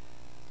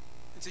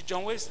 And so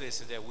John Wesley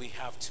said that we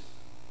have to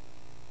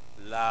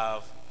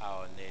love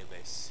our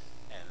neighbors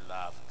and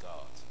love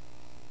God.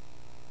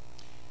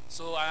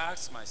 So I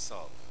asked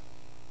myself,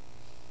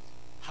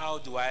 how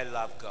do I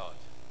love God?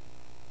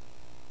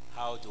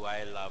 How do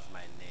I love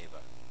my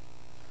neighbor?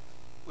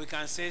 We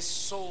can say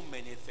so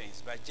many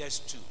things, but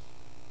just two.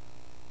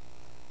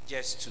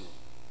 Just two.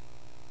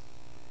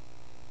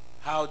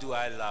 How do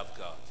I love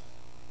God?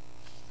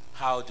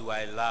 How do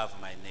I love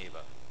my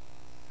neighbor?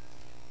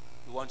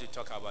 We want to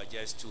talk about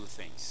just two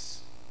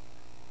things.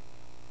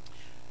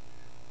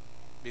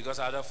 Because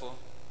therefore,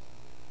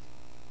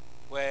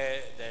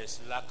 where there is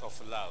lack of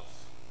love,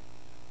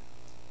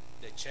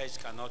 the church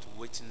cannot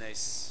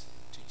witness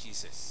to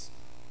Jesus.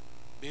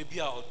 Baby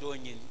or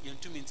doing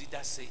into means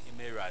that say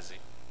imerazi.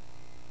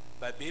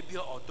 But baby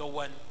or do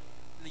one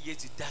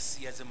yet it does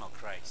see as a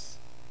Christ.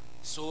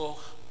 So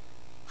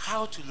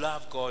how to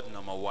love God,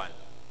 number one.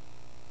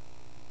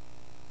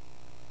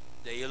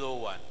 The yellow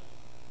one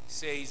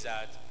says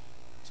that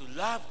to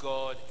love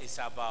God is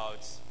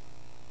about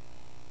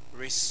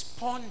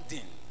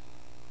responding.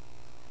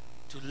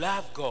 To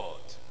love God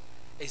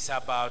is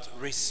about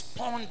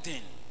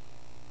responding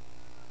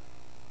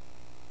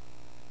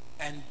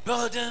and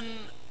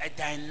building a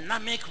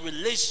dynamic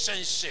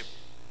relationship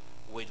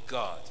with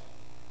God.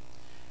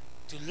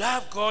 To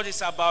love God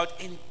is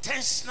about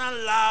intentional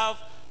love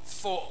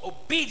for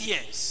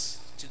obedience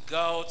to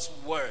God's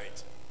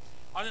word.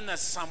 On the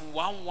Psalm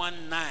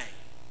 119,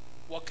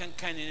 what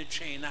can in the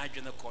train I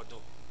do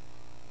kodo?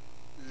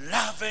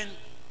 loving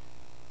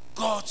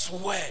God's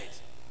word.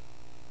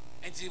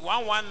 And the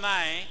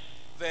 119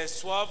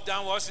 verse 12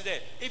 downwards there.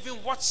 Even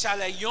what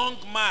shall a young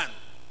man,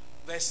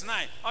 verse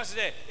 9, also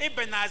there,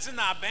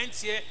 Ebenazina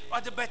bentie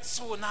or the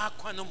betso na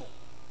quanomo.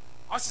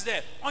 Also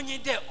there, only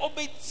there,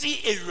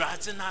 obeti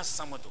erazina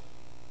samodo.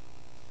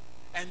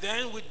 And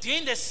then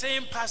within the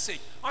same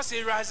passage, also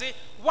erazi,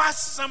 was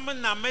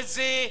someone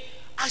nameze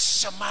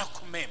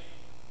ashamakumem.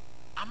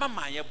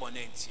 Amamaye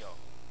bonentio.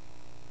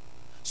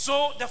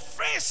 So the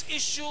first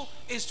issue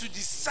is to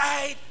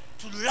decide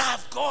to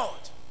love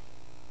God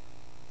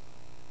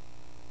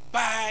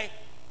by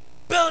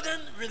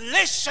building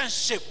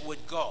relationship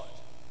with God.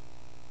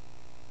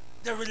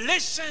 The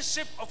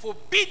relationship of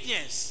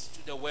obedience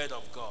to the word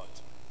of God.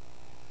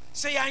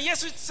 Say yan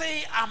yesu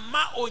say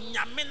ama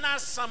onyamena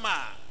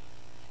sama.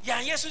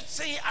 Yan yesu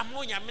say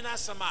ama onyamena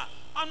sama.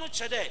 Anu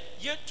chede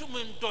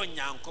yetumun do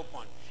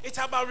nyankopon. It's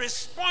about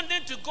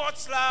responding to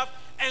God's love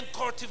and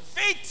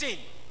cultivating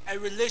a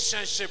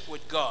relationship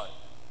with God.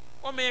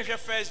 What may you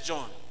 1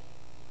 John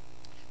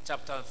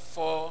chapter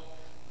 4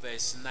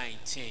 verse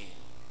 19.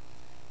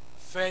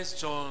 1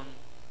 John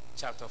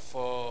chapter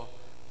 4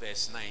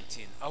 verse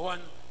 19.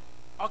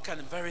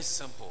 Very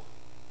simple.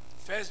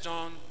 1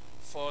 John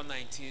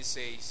 4:19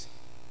 says,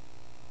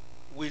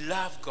 we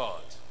love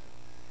God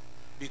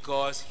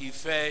because he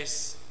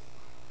first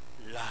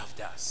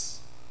loved us.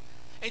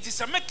 It is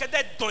a make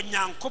that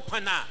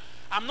donyankopana.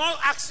 I'm not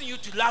asking you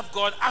to love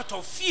God out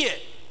of fear.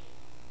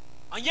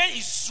 And yet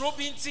it's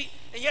robing,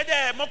 and yet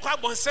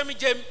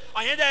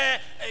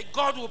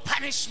God will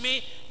punish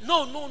me.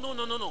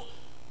 No.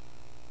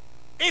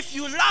 If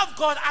you love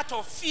God out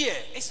of fear,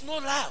 it's no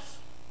love.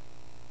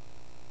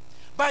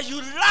 But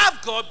you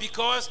love God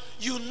because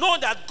you know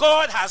that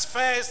God has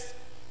first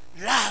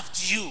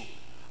loved you.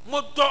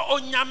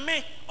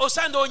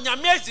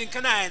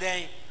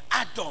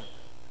 Adam.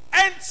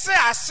 And say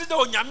I see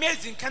the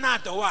amazing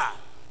Canada.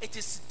 It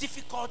is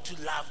difficult to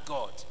love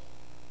God.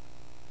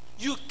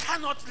 You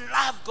cannot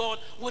love God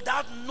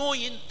without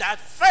knowing that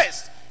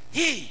first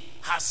he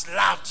has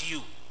loved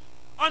you.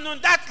 And on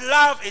that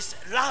love is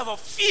love of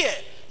fear.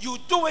 You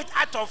do it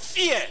out of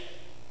fear.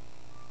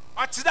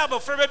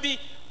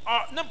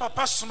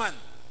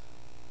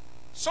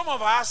 Some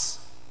of us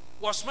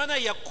was mana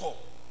yako,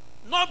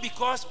 not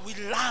because we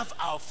love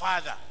our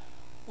father,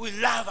 we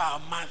love our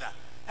mother,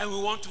 and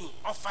we want to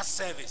offer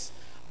service,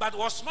 but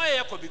was mana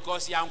yako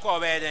because yanko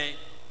obede.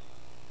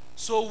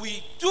 So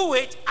we do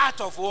it out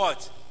of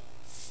what?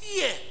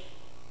 Fear.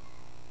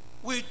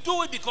 We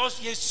do it because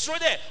you're sure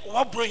that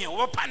we're bringing,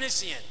 we're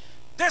punishing.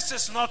 This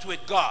is not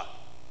with God.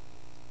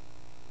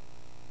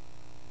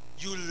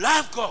 You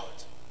love God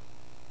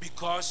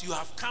because you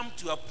have come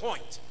to a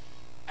point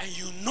and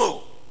you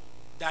know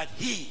that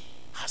he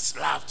has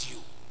loved you.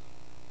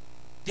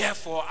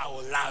 Therefore, I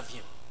will love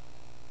him.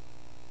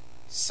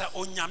 Sa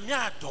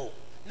onyamiado,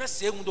 na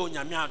segundo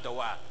onyamiado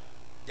wa.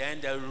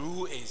 Then the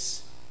rule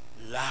is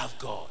love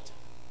God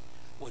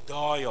with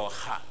all your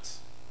heart,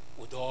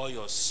 with all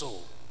your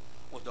soul,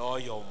 with all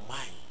your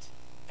mind,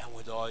 and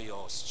with all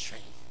your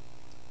strength.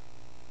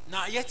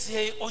 Now, yet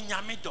say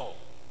onyamido.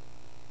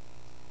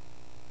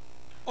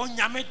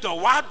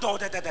 Onyamido wa do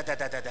da.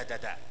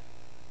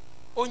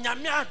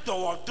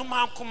 Onyamiado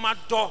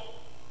dumankumado.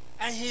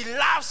 And he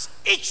loves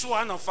each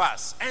one of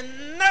us,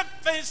 and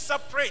nothing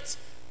separates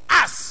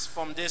us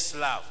from this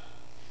love.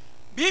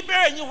 It's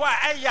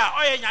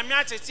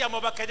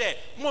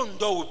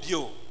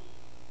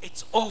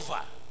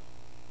over.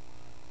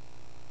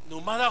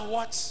 No matter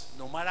what,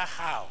 no matter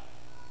how,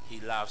 he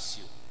loves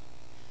you.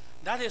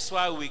 That is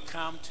why we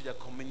come to the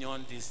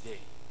communion this day,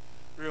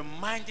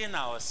 reminding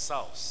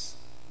ourselves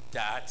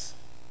that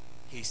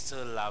he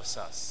still loves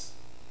us.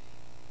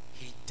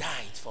 He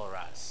died for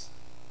us.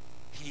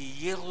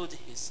 He yielded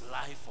his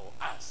life for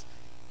us.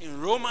 In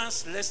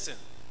Romans, listen,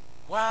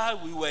 while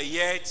we were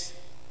yet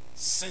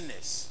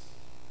sinners,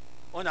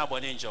 while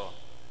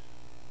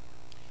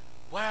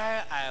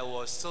I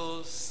was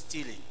still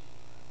stealing,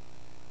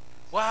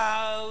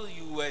 while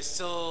you were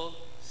still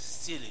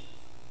stealing.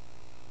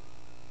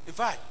 In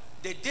fact,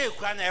 the day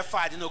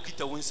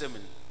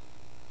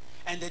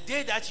and the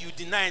day that you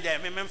deny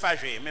that,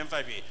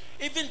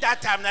 even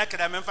that time,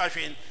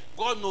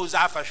 God knows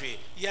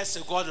yes,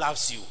 God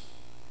loves you.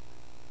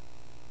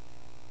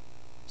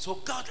 So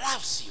God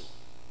loves you.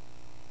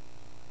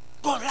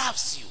 God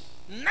loves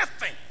you.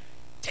 Nothing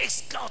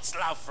takes God's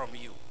love from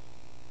you.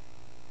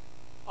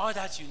 All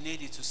that you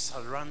need is to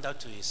surrender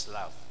to his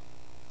love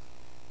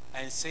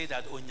and say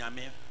that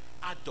onyame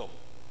adom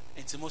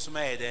enti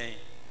mosoma eden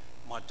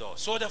modo.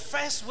 So the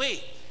first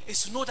way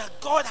is to know that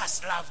God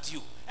has loved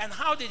you. And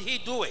how did he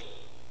do it?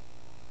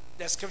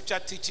 The scripture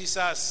teaches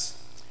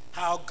us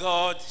how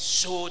God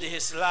showed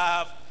his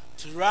love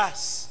to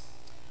us.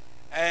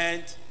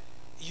 And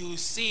you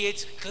see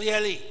it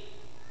clearly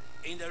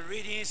in the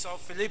readings of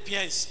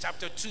Philippians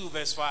chapter 2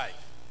 verse 5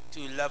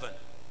 to 11.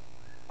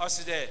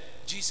 Also there,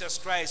 Jesus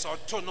Christ or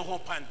tono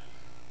hopan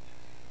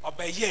or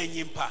beye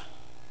nyimpa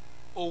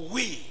or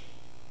we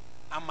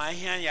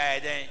amahian ya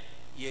eden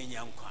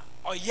yenyankwa.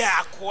 Or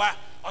ya akwa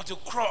or to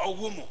crawl a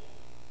woman.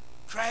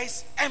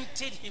 Christ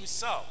emptied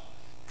himself.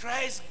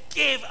 Christ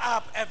gave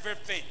up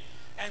everything.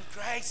 And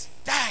Christ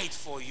died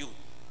for you.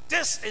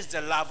 This is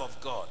the love of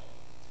God.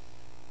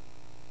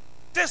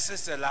 This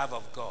is the love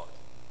of God.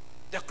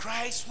 The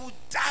Christ who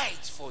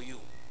died for you.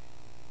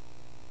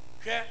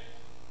 Okay?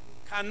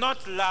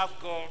 Cannot love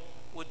God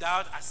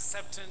without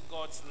accepting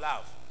God's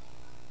love.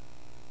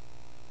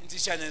 Inti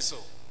chane so.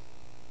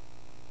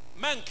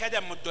 Man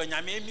kada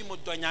mudonyame mi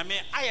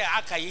mudonyame aya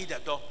akayi da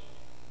do.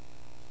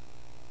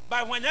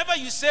 But whenever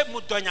you say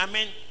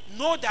mudonyame,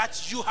 know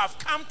that you have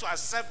come to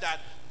accept that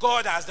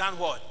God has done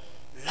what?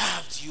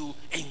 Loved you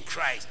in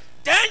Christ.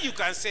 Then you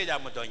can say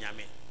that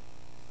mudonyame.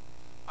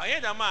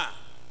 Ayedama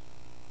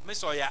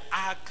mesoya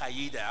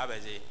akayi da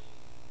abeze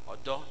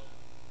odo.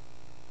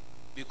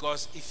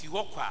 Because if you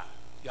walk,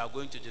 you are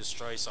going to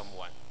destroy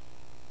someone.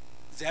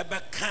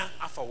 Zeba kan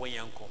afa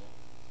wenyanko.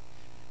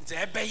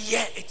 Zeba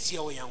ye etie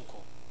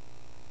wenyanko.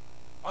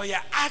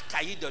 Oya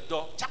akayi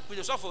dodo. Chak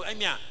bi so for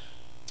emia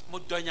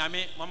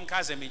mudonyame mom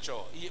ka ze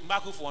micho.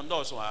 Mbaku for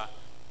ndo so ha.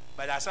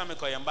 But asame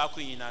ko yambaku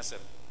yin asem.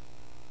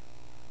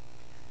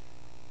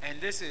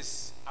 And this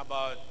is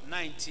about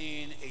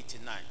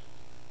 1989.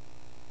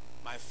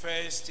 My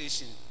first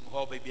station,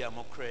 ho baby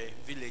amokre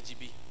village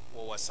bi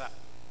wo wasa.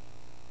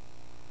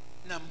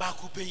 Na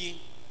mbaku penyin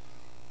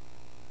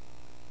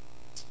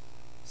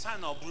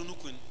sana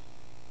obrunuku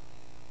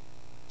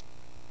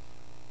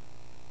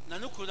na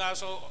nuku na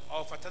so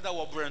of atada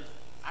wobren.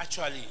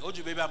 Actually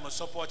oju baby am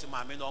support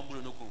my me no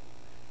obrunuku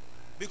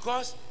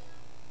because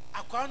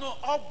akwano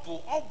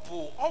obu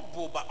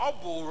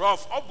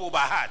rough obu by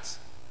heart.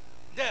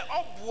 The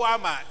obu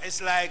ama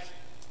it's like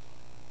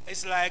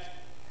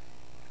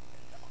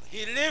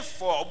he lived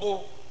for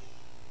obu.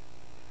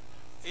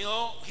 You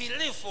know, he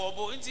lived for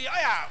Obo.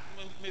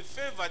 Me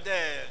favor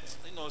there,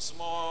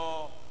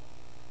 small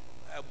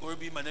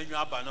Burby Manu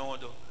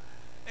Abanodo.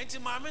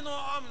 And my men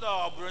am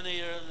the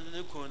Brunei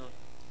Nukuno.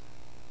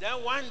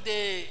 Then one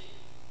day,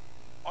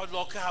 or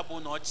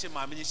Locabo, not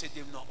my minister,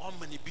 no, how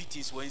many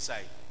beatings were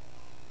inside.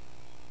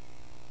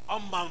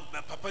 My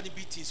papa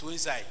beatings were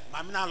inside.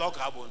 Mamma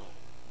Locabo.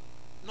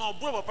 No,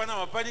 brother,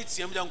 Panama Panit,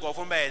 Sim don't go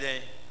from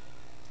bed.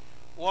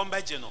 One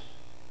bedgeno.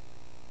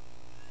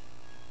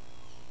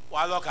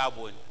 While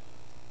Locabo.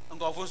 And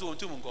go for so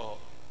to Mungo.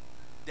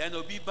 Then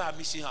Obi Ba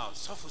mission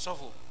house.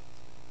 Suffer.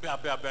 Bra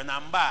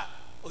namba.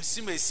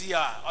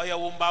 Osimesia, Oya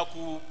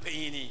Wombaku,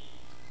 Penny,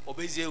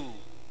 Obezeu.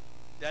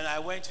 Then I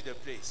went to the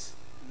place,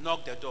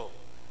 knocked the door.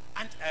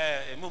 And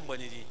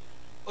Mumbonidi.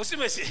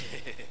 Osimesi.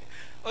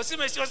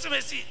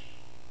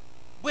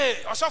 Wait,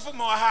 Osofo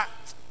Moha.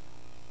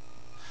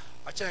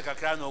 I check a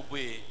crown of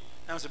way.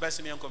 Now it's the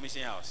best me on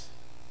commission house.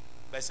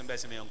 Best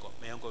me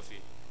uncle fee.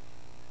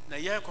 Now,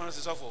 yeah,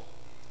 Conos awful.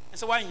 And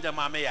so why in the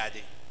Mame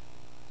Yadi?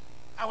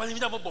 I was in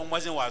the bomb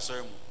wasn't was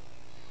sermon.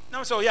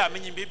 Now, so yeah,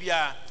 meaning baby,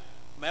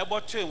 my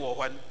bought train war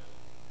one.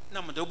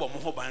 Number double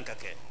more bank.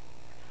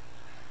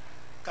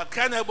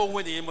 Kakana bomb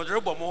winning, but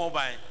double more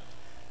by.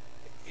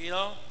 You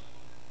know,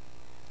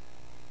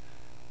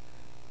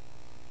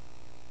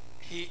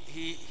 she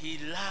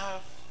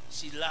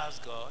loves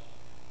God.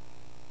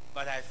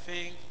 But I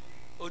think,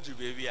 Odu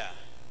baby,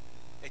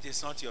 it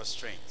is not your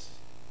strength.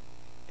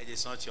 It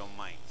is not your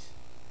mind.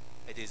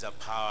 It is the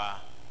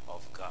power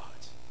of God.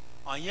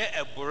 On ye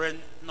a burden,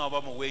 no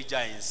bama wager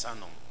in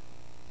sanum.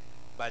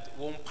 But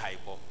won't pipe.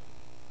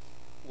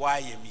 Why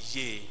am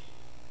ye?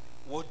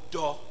 What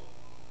do?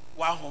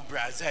 Why home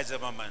brazil as a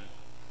man?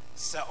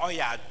 Sir,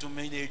 oya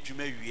dominate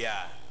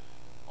Jumeria.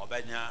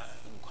 Obanya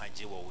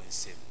Nkwanji will win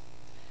sim.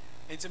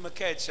 Into my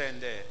catch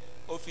and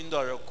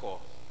Ofindoroko.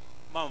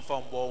 Mom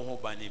from Bon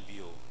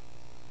Banibio.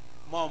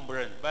 Mom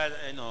Brent, but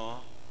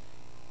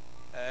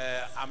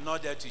I'm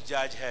not there to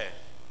judge her.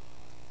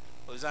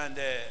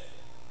 Ozande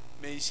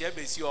may she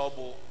be see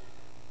obo.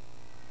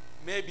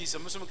 Maybe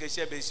some Muslim can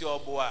share be see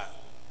obo.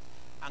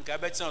 And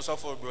Kabetson also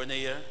for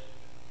Brunei.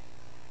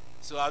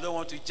 So I don't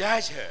want to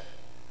judge her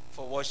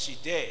for what she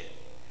did.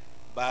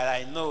 But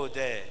I know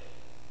that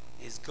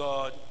it's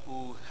God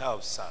who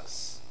helps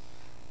us.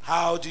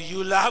 How do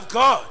you love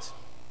God?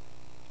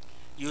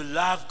 You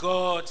love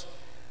God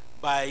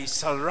by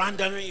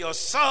surrendering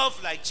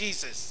yourself like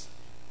Jesus.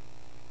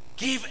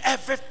 Give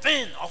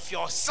everything of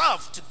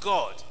yourself to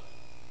God.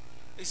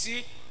 You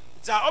see,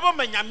 the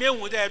Obama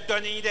Nyame would have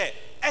done it there.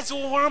 As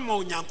one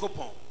more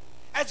Yankopon,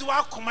 as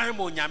one command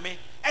mo Nyame,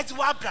 as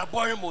one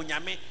brabor mo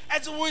Nyame,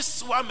 as one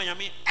swam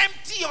Nyame.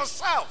 Empty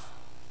yourself.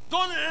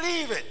 Don't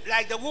leave it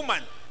like the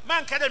woman.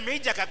 Man can't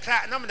make a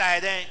crack. No,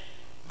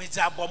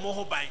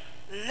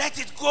 let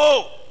it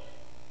go.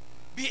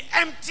 Be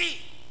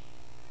empty.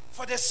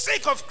 For the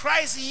sake of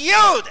Christ,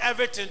 yield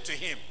everything to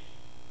Him.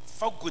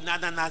 For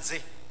gunana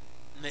naze,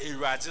 ne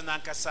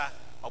irazina kasa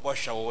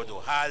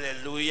oboshawodo.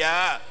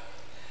 Hallelujah.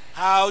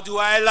 How do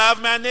I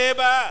love my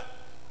neighbor?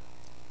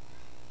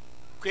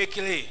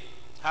 Quickly,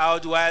 how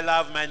do I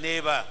love my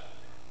neighbor?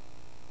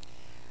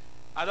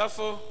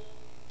 Adolfo,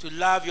 to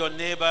love your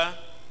neighbor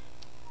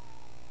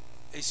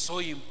is so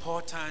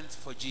important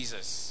for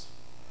Jesus.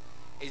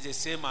 is the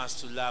same as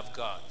to love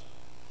God.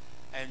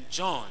 And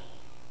John,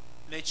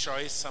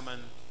 Nature Sermon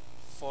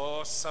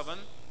 4:7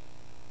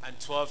 and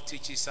 12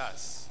 teaches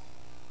us,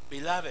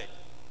 beloved,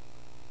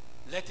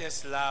 let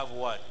us love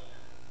what?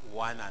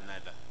 One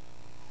another.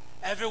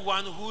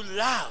 Everyone who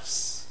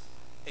loves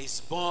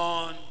is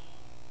born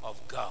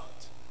of God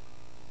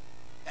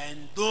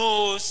and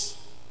knows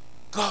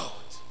God.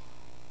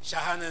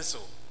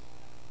 Shahanenso.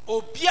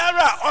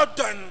 Obiara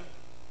odon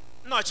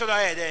no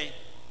choda eden.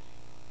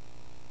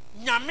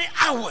 Nyame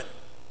awon.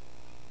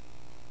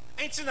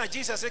 Ain't na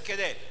Jesus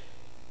said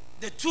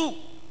the two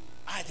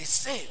are the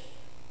same.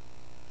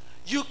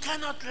 You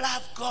cannot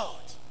love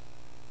God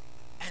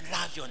and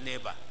love your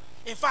neighbor.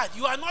 In fact,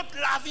 you are not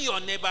loving your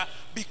neighbor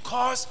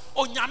because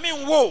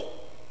onyame wo.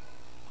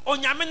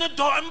 Onyame no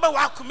do mba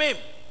wakumem.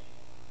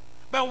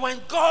 But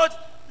when God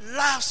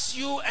loves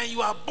you and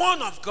you are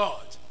born of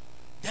God,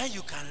 then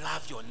you can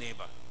love your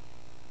neighbor.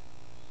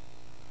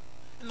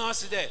 No,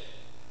 see there.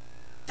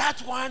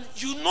 That one,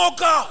 you know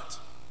God.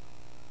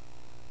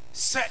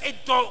 Say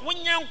it do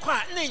wunyan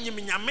kwa na enyim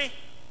nyame.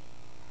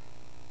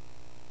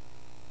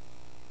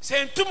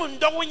 Say ntum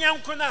ndo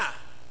wunyan kuna.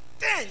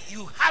 Then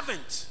you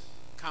haven't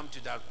come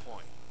to that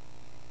point.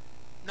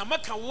 Now,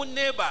 maka one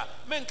neighbor,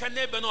 men can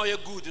neighbor no you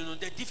good, you know,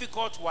 the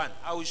difficult one.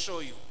 I will show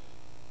you.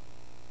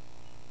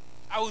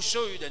 I will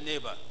show you the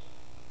neighbor.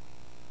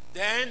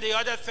 Then the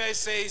other verse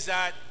says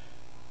that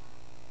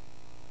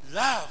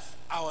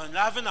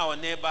loving our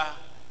neighbor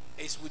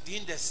is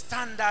within the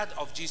standard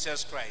of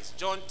Jesus Christ.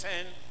 John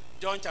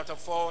chapter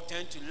 4,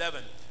 10 to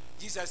 11.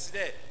 Jesus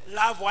said,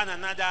 love one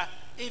another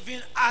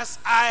even as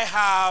I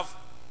have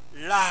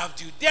loved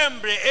you.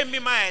 Dembre emi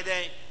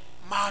maede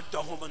ma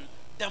dohuman.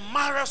 The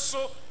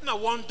maraso na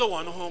wondo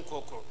one hon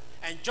koko.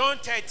 And John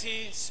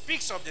 13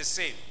 speaks of the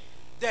same.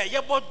 There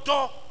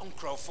yebodo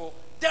unkrofo.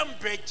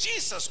 Dembre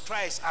Jesus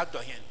Christ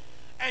adohin.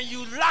 And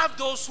you love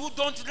those who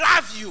don't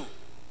love you.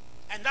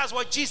 And that's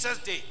what Jesus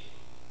did.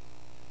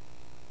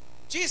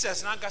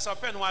 Jesus na gasa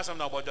pen was am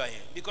na obodo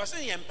hin because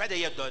he empede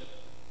ye done.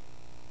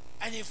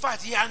 And in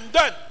fact he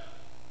undone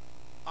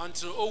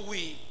until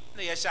we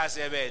na ye sha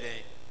se be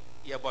den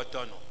ye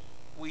botono.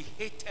 We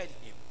hated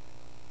him.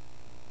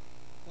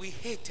 We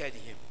hated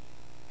him.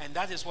 And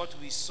that is what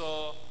we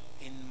saw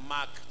in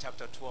Mark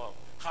chapter 12.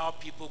 How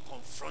people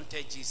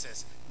confronted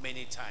Jesus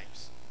many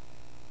times.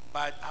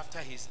 But after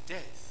his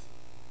death,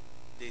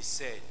 they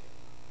said,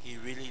 he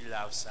really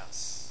loves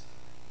us.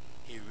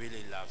 He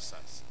really loves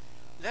us.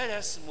 Let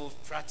us move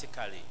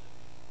practically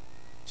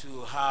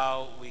to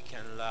how we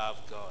can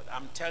love God.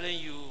 I'm telling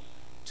you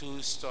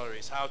 2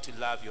 stories, how to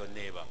love your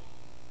neighbor.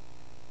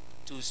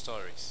 2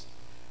 stories.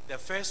 The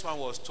first one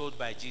was told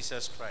by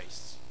Jesus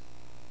Christ.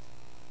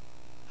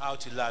 How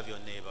to love your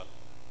neighbor.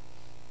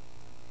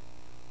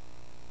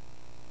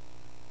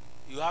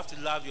 You have to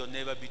love your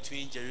neighbor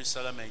between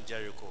Jerusalem and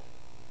Jericho.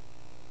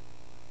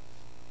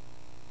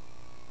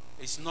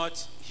 It's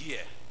not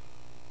here.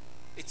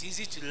 It's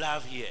easy to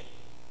love here.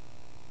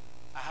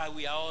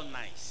 We are all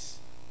nice.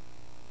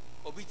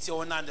 Oh, it's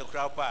all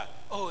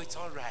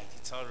right.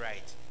 It's all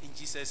right. In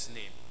Jesus'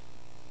 name.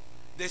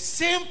 The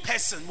same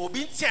person,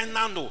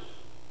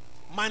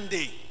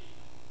 Monday,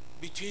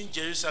 between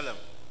Jerusalem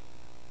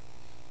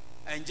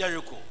and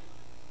Jericho.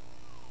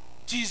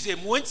 Tuesday,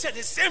 Wednesday,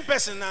 the same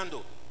person,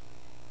 Nando.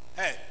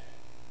 Hey.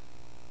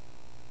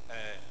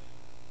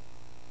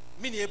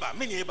 Me neighbor.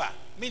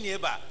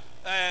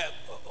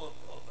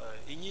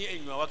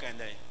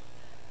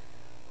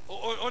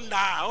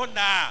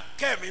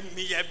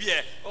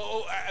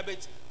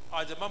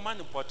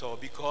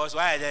 Because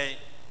why they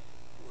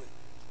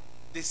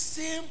the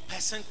same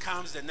person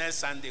comes the next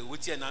Sunday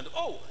with you and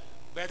oh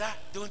brother,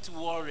 don't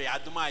worry, I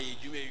don't mind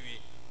you.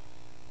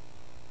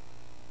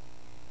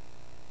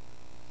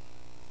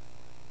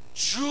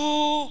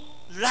 True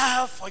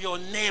love for your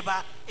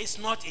neighbor is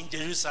not in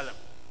Jerusalem.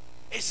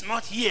 It's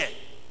not here,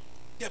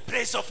 the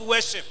place of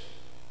worship.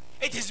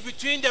 It is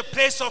between the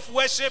place of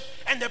worship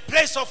and the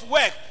place of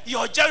work,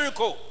 your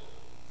Jericho.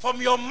 From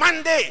your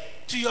Monday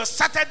to your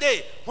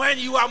Saturday, when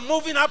you are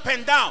moving up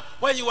and down,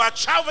 when you are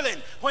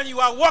traveling, when you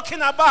are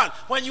walking about,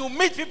 when you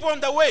meet people on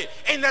the way,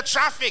 in the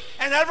traffic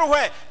and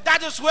everywhere,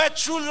 that is where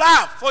true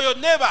love for your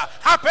neighbor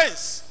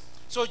happens.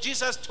 So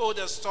Jesus told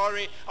the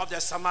story of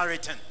the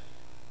Samaritan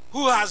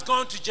who has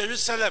gone to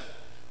Jerusalem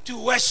to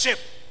worship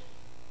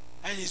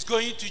and is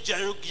going to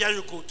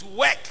Jericho to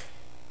work.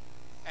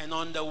 And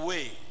on the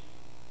way,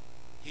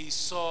 he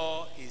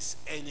saw his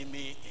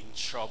enemy in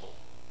trouble.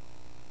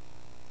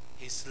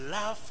 His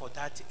love for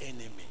that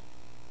enemy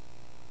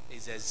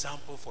is an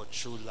example for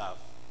true love.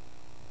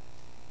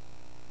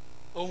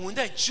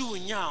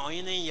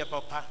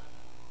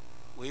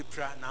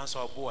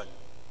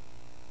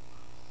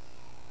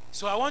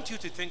 So I want you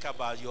to think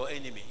about your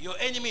enemy. Your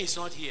enemy is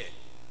not here.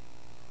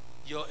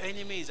 Your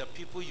enemy is the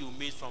people you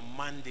meet from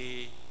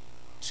Monday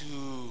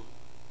to...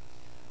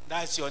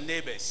 That's your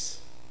neighbors.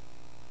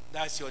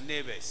 That's your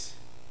neighbors.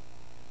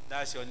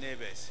 That's your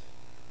neighbors.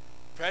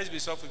 Praise be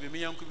so for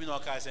me. I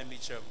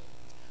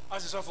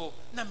was so for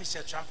na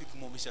Mr. Traffic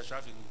mo Mr.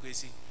 Traffic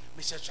crazy.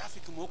 Mr.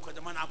 Traffic Moko,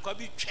 the man I could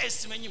be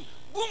chasing him.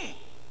 Boom!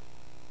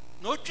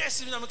 No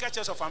chasing him, catch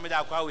us of family.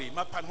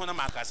 My partner,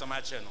 Marcus, some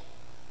channel.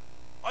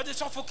 Or the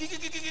sofa,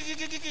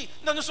 kiki.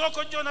 No, the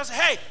so-called Jonas,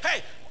 hey,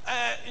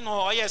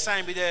 yes,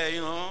 I'm be there,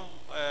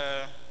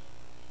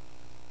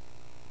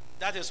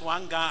 that is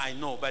one guy I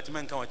know, but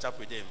man can't chat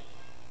with him.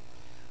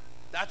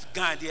 That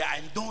guy there,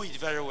 I know it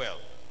very well.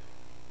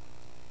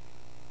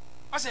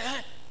 I say,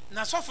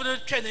 now so for the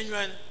training you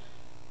and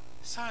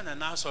son and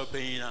now so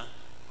paying.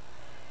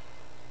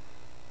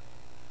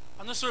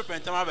 I'm not sure if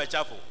I'm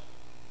chapel.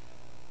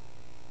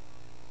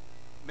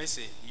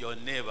 Missy, your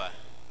neighbor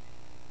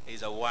is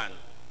the one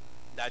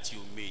that you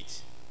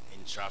meet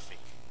in traffic.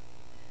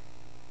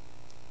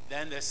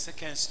 Then the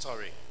second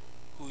story,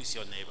 who is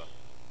your neighbor?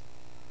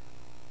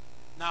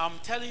 Now I'm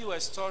telling you a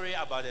story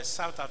about a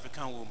South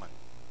African woman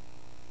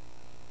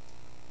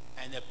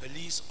and a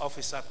police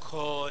officer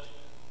called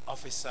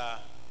Officer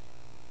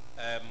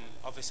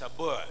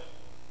Boer.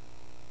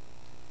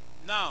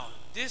 Now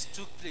this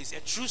took place, a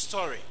true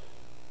story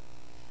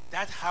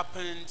that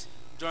happened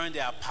during the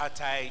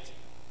apartheid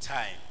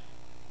time.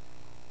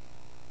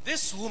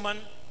 This woman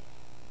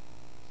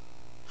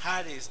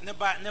had his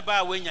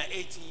never when you're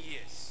 18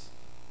 years.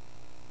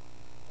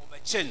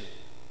 Obechin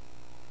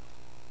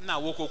na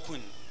woko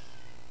kun.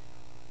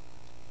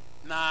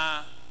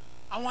 Na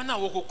awana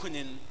woko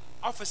kunin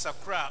Officer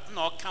Kra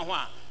no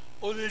kanwa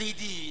only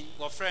the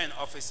friend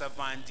Officer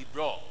Van de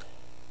Broek.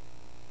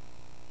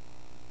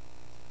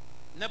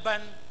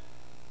 Neban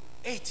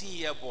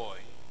 18-year boy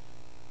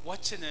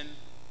watching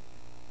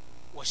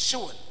was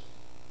showing.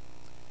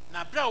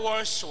 Now bra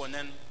was showing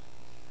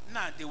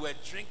now they were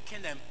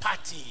drinking and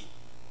partying.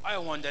 I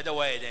wondered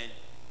why then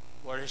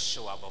were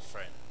show about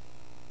friend.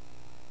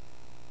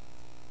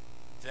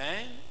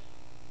 Then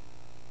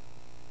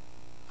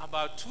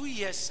about 2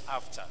 years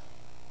after,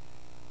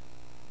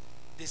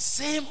 the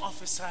same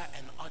officer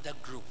and other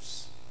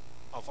groups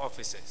of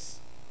officers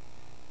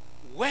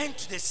went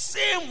to the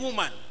same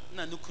woman,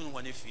 Nanukun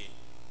Wanifi,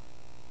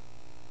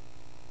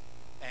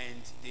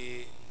 and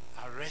they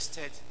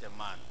arrested the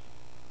man.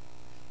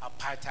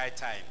 Apartheid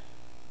time.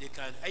 They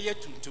can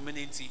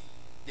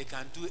they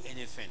can do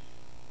anything.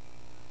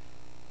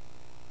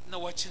 Now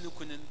watching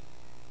Nukunin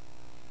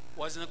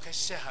wasn't a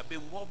share have been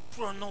what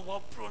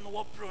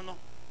prono.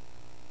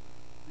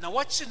 Now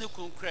watching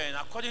Nukun crying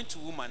according to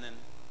woman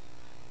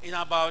in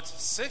about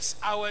 6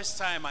 hours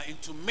time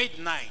into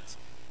midnight.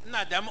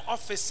 Now them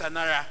officer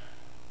Nara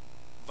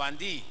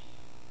Vandi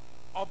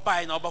or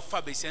by no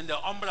Fabis and the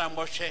Umbra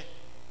Moshe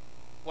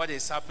what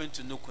is happening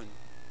to Nukun.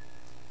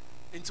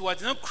 Into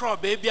what no crow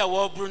baby a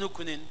war Bruno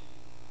Kunin.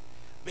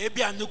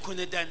 Baby a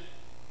Nukun then.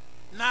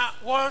 Now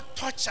war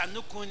touch a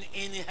Nukun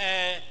in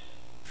her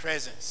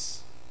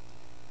presence.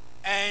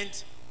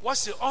 And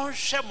what's the own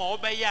shema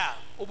obaya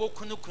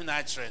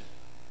obokunukunatren?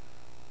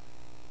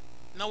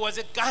 Now was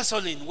it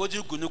gasoline? What do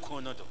you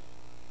gunukunodo?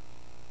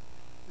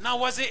 Now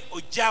was it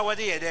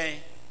ojawadi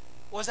ede?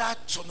 Was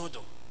that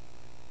chonodo?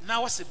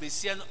 Now was it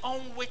Bessian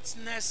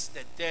unwitnessed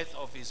the death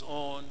of his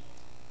own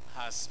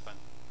husband?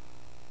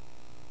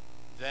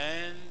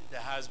 Then the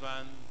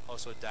husband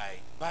also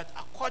died. But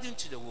according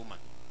to the woman,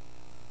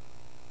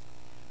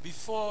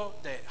 before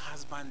the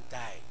husband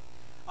died,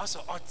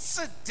 also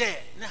the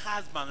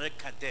husband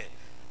recorded.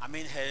 I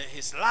mean,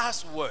 his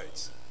last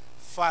words,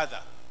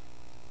 Father,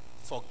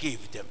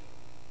 forgive them.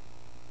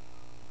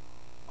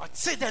 The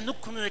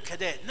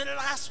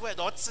last word,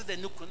 the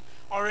nukun,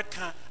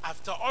 Orika,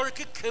 after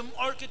Orika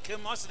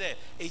came, also there,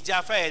 a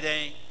Jaffa,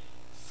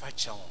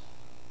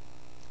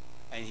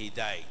 and he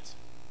died.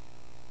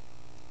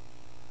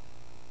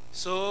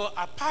 So,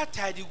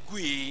 apartheid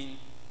Queen,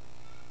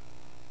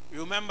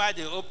 remember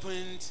they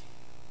opened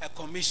a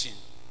commission,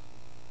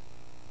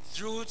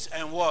 Truth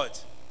and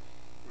what?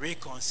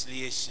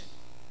 Reconciliation.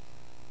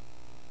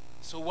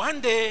 So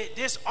one day,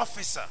 this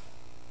officer,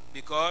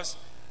 because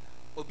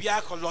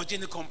Obiako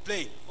lodging a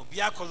complaint,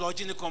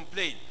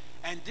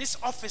 and this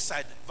officer,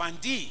 Van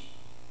D,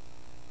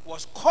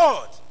 was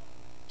called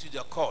to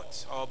the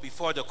court or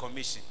before the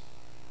commission.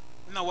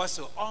 Now, what's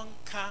so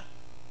unca?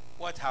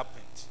 What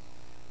happened?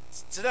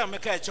 Today, I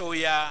make a show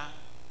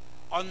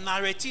on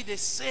narrated the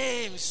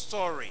same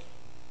story.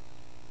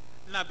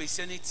 Now, be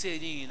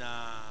saying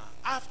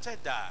after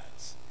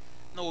that,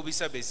 no will be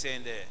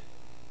saying there,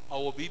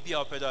 or will be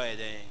up at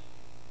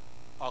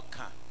or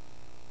can.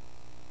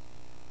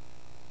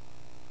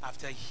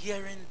 After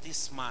hearing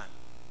this man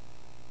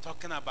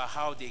talking about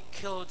how they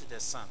killed the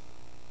son,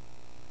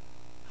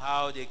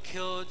 how they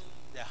killed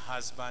the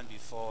husband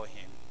before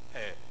him,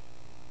 her.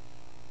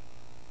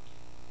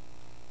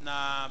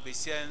 Now, be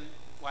saying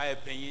why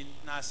opinion?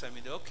 Now, some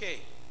okay.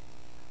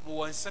 But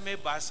one some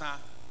basa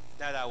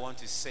that I want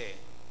to say.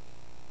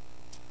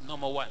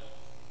 Number one.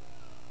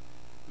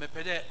 Me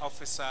pede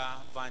officer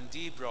Van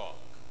de Broek.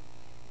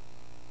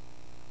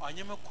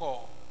 Onyeme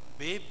ko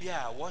baby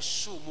a was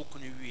show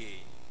mukuni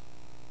wie.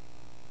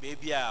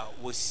 Baby a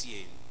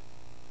wosie.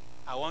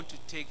 I want to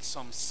take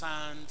some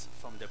sand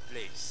from the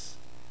place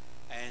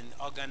and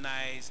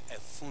organize a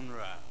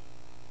funeral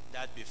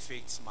that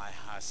befits my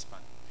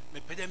husband.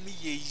 mepɛ dɛ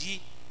meyɛ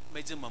yi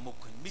mɛdze ma mo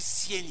kun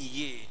mesie ne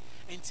yie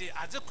nti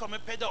adze kɔ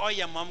mepɛ dɛ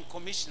ɔyɛ mam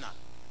commissioner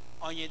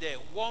ɔnyɛ dɛ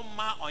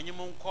wɔma ɔnye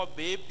mo nkɔ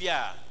beebi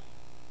a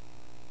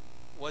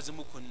wɔdze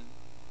mo kun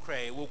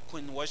kora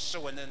wɔkun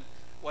wɔhye wɔ ne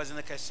wɔdze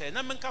ne kɛhyɛ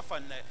na menka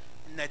fa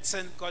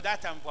nɛtsen kɔ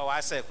that time pa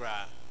wɔasɛ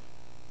koraa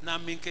na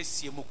menka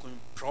sie mo kun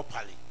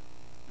properly.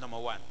 Number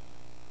 1.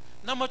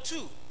 Number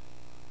 2,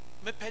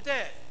 mepɛ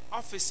dɛ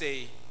office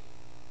yi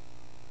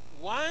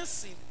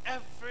once in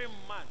every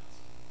month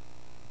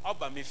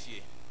ɔba me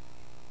fie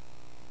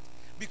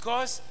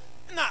because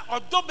na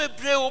ɔdɔ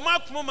bebree wɔ ma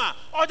akoma ma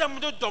ɔda mo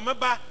do dɔ me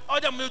ba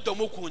ɔda mo do dɔ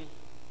mo kun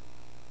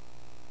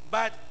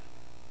but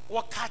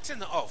wɔ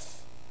cutting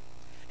off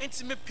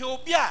nti mepɛ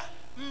obi a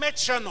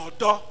mmɛkyerɛ no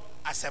ɔdɔ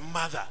as a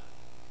mother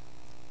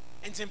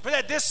nti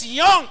mepɛ dɛ this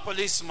young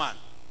policeman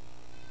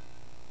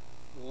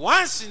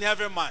once in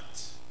every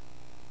month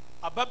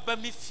ababa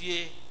me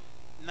fie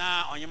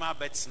na onyema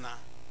abɛtena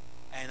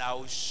and I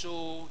will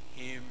show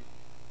him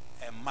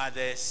a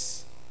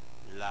mother's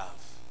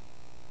love.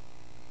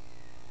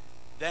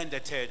 Then the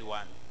third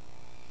one,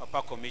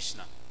 Papa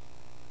Commissioner,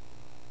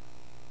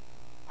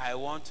 I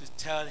want to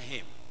tell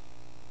him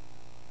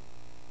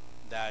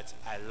that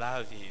I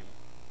love him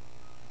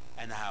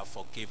and I have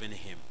forgiven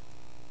him.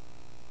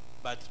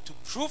 But to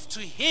prove to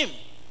him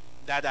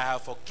that I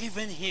have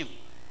forgiven him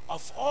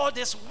of all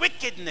this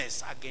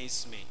wickedness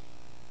against me,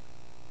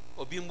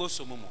 Obimbo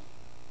Somumu.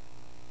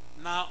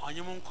 Now,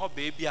 onyumunko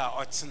baby a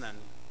otinan,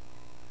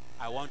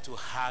 I want to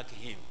hug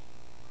him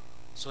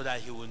so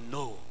that he will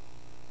know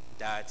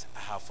that I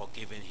have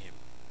forgiven him.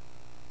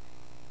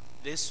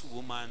 This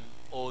woman,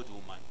 old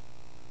woman,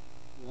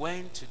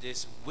 went to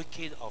this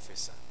wicked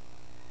officer,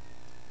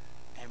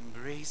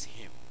 embraced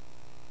him,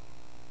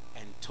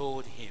 and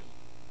told him,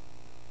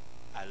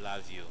 I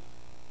love you.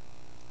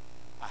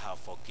 I have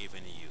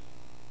forgiven you.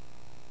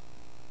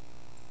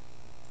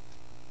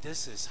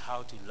 This is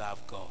how to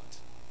love God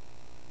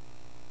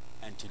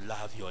and to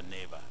love your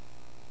neighbor.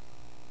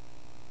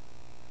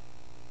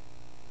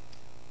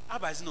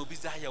 Abazin obi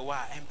za ya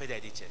wa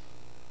empede diche.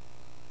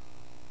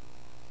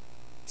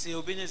 Ti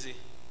obi nezi.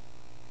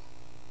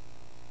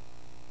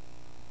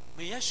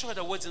 Me ya sure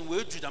that words in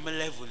we do them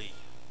levelly.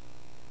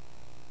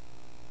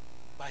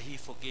 But he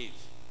forgave.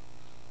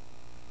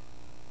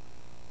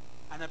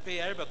 And I pay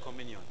every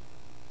communion.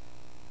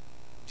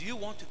 Do you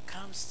want to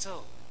come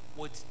still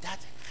with that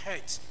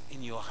hurt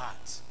in your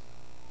heart?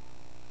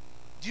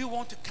 Do you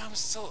want to come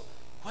still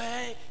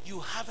where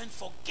you haven't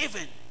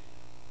forgiven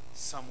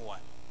someone?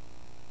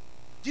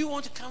 Do you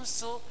want to come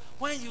still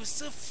when you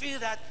still feel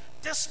that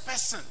this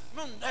person,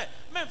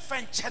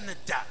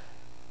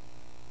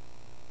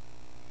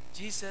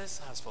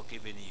 Jesus has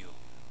forgiven you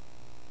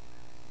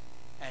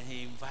and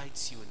he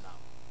invites you now?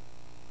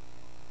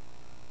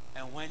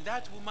 And when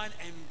that woman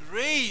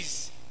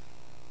embraced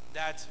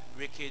that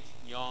wicked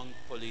young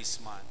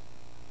policeman,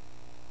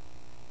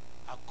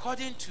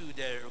 according to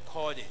the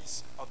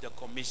recordings of the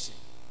commission,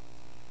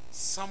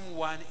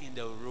 someone in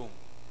the room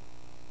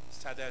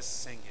started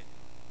singing,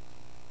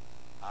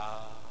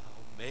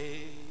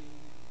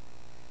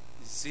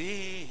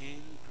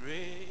 Amazing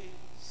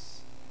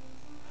grace,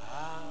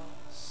 how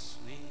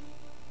sweet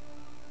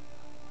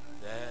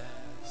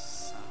the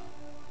sound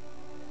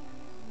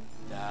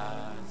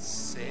that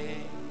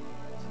saved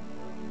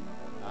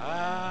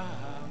a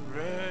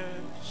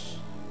wretch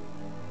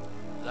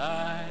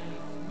like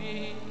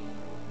me.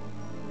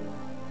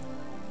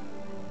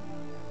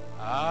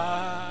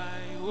 I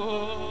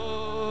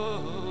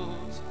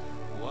was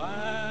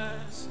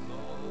once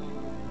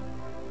lost,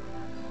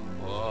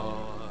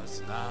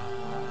 was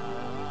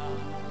now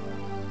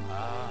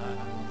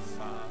I'm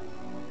found,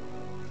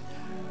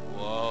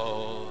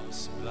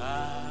 was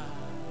blind,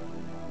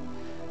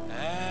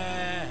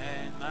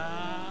 and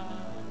now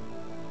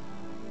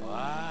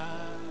I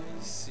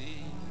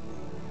see.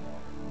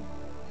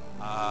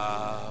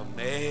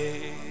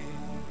 Amazing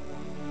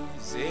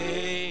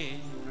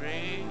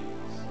grace,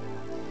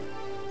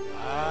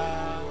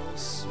 how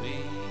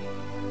sweet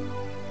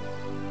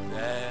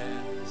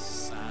the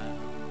sound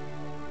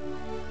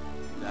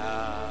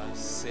that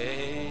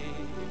saved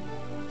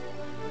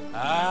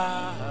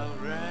a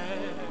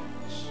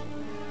wretch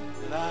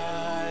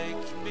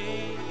like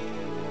me.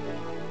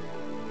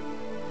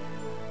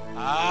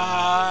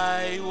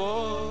 I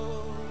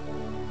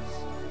was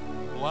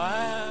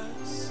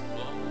once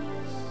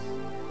lost,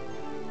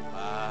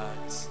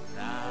 but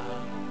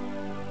now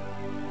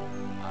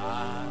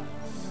I'm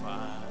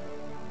found.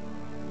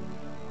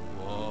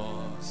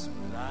 Was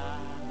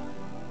blind,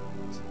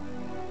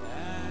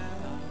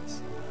 and now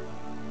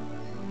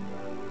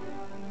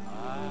I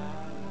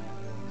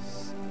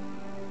see.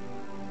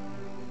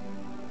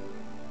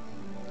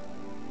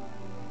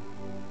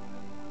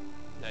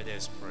 Let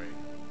us pray.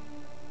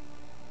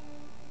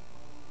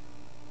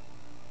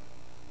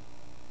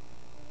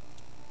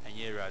 And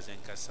ye razen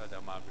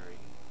kasada mabri.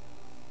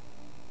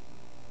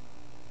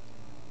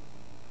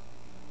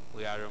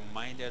 We are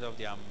reminded of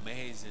the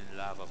amazing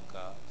love of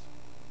God.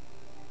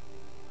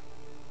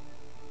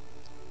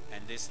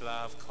 And this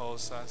love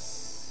calls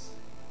us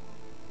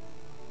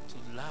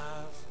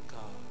love God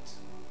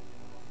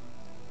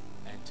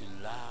and to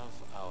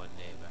love our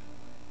neighbor.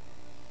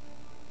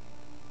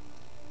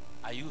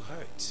 Are you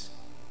hurt?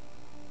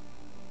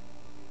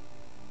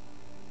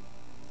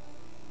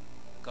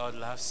 God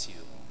loves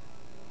you.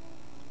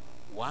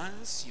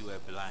 Once you were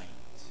blind,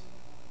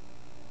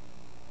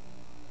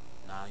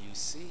 now you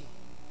see.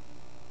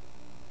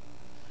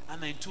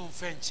 And in two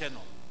French, and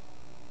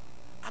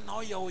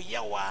all your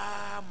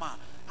yawama,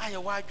 I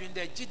was doing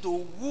the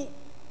jido woo.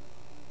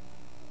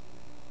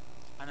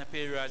 And a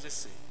pair as I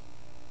say,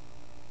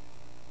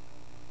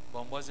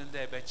 but wasn't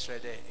there better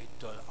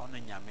it on a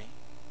yame,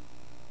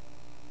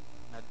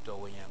 not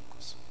doing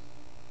yankos.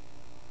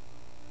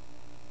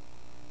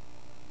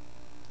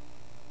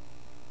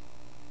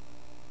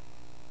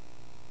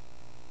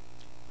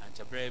 And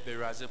to brave a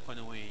razor upon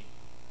away.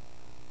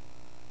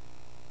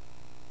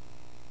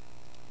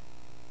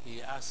 He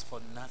asked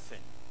for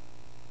nothing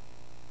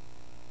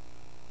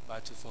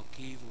but to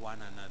forgive one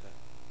another.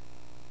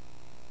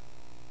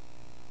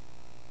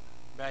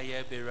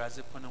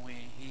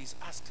 He's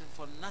asking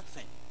for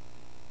nothing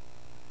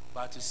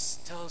but to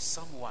tell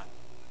someone,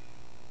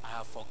 I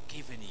have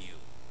forgiven you.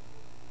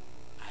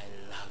 I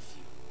love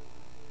you.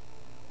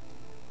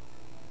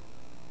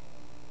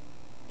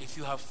 If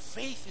you have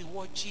faith in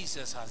what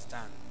Jesus has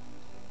done,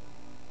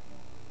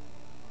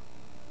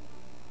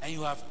 and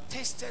you have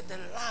tasted the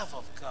love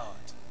of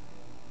God,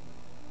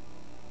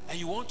 and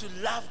you want to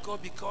love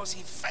God because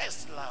He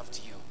first loved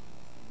you,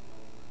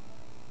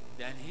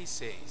 then He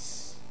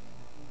says,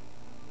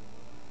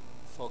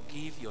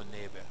 forgive your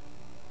neighbor.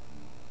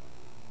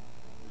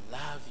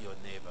 Love your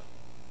neighbor.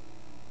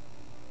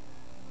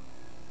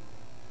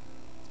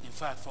 In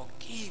fact,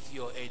 forgive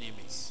your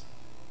enemies.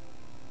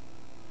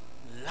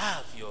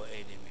 Love your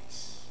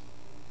enemies.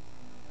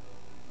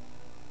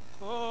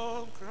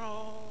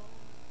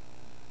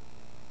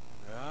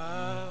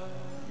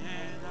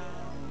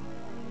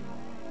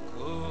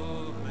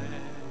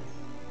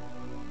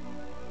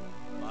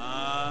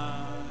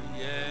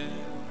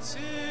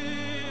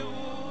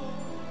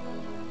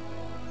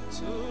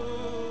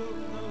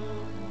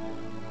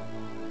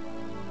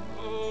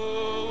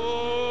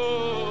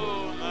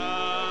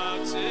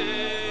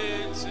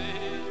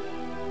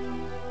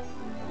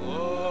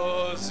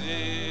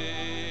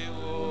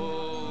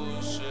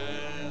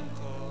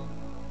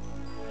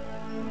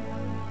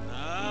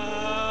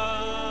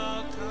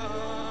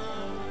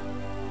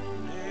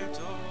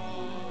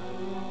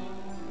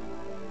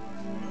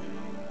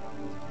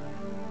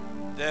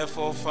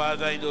 Therefore,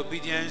 Father, in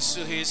obedience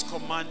to His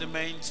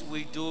commandment,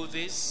 we do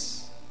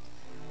this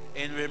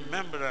in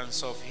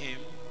remembrance of Him,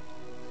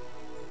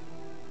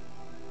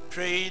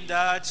 praying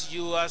that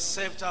you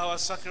accept our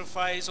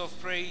sacrifice of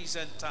praise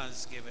and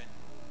thanksgiving.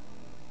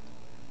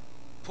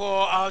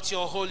 Pour out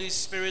your Holy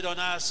Spirit on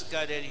us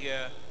gathered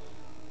here,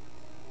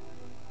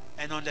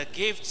 and on the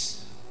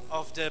gifts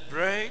of the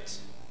bread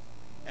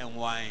and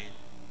wine.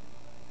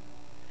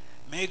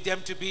 Make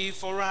them to be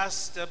for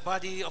us the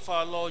body of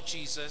our Lord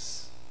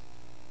Jesus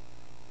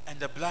and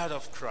the blood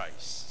of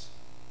Christ,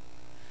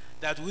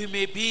 that we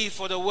may be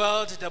for the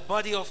world the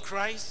body of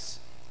Christ,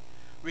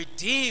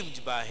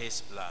 redeemed by His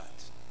blood.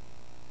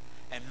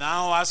 And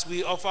now, as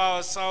we offer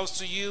ourselves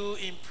to you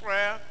in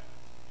prayer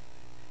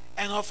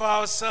and offer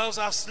ourselves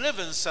as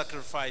living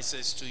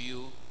sacrifices to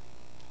you,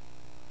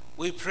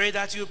 we pray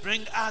that you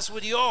bring us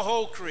with your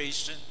whole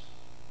creation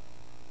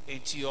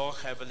into your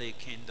heavenly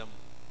kingdom.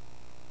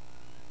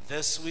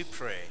 This we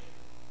pray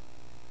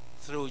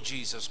through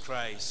Jesus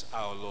Christ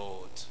our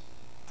Lord.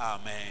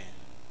 Amen.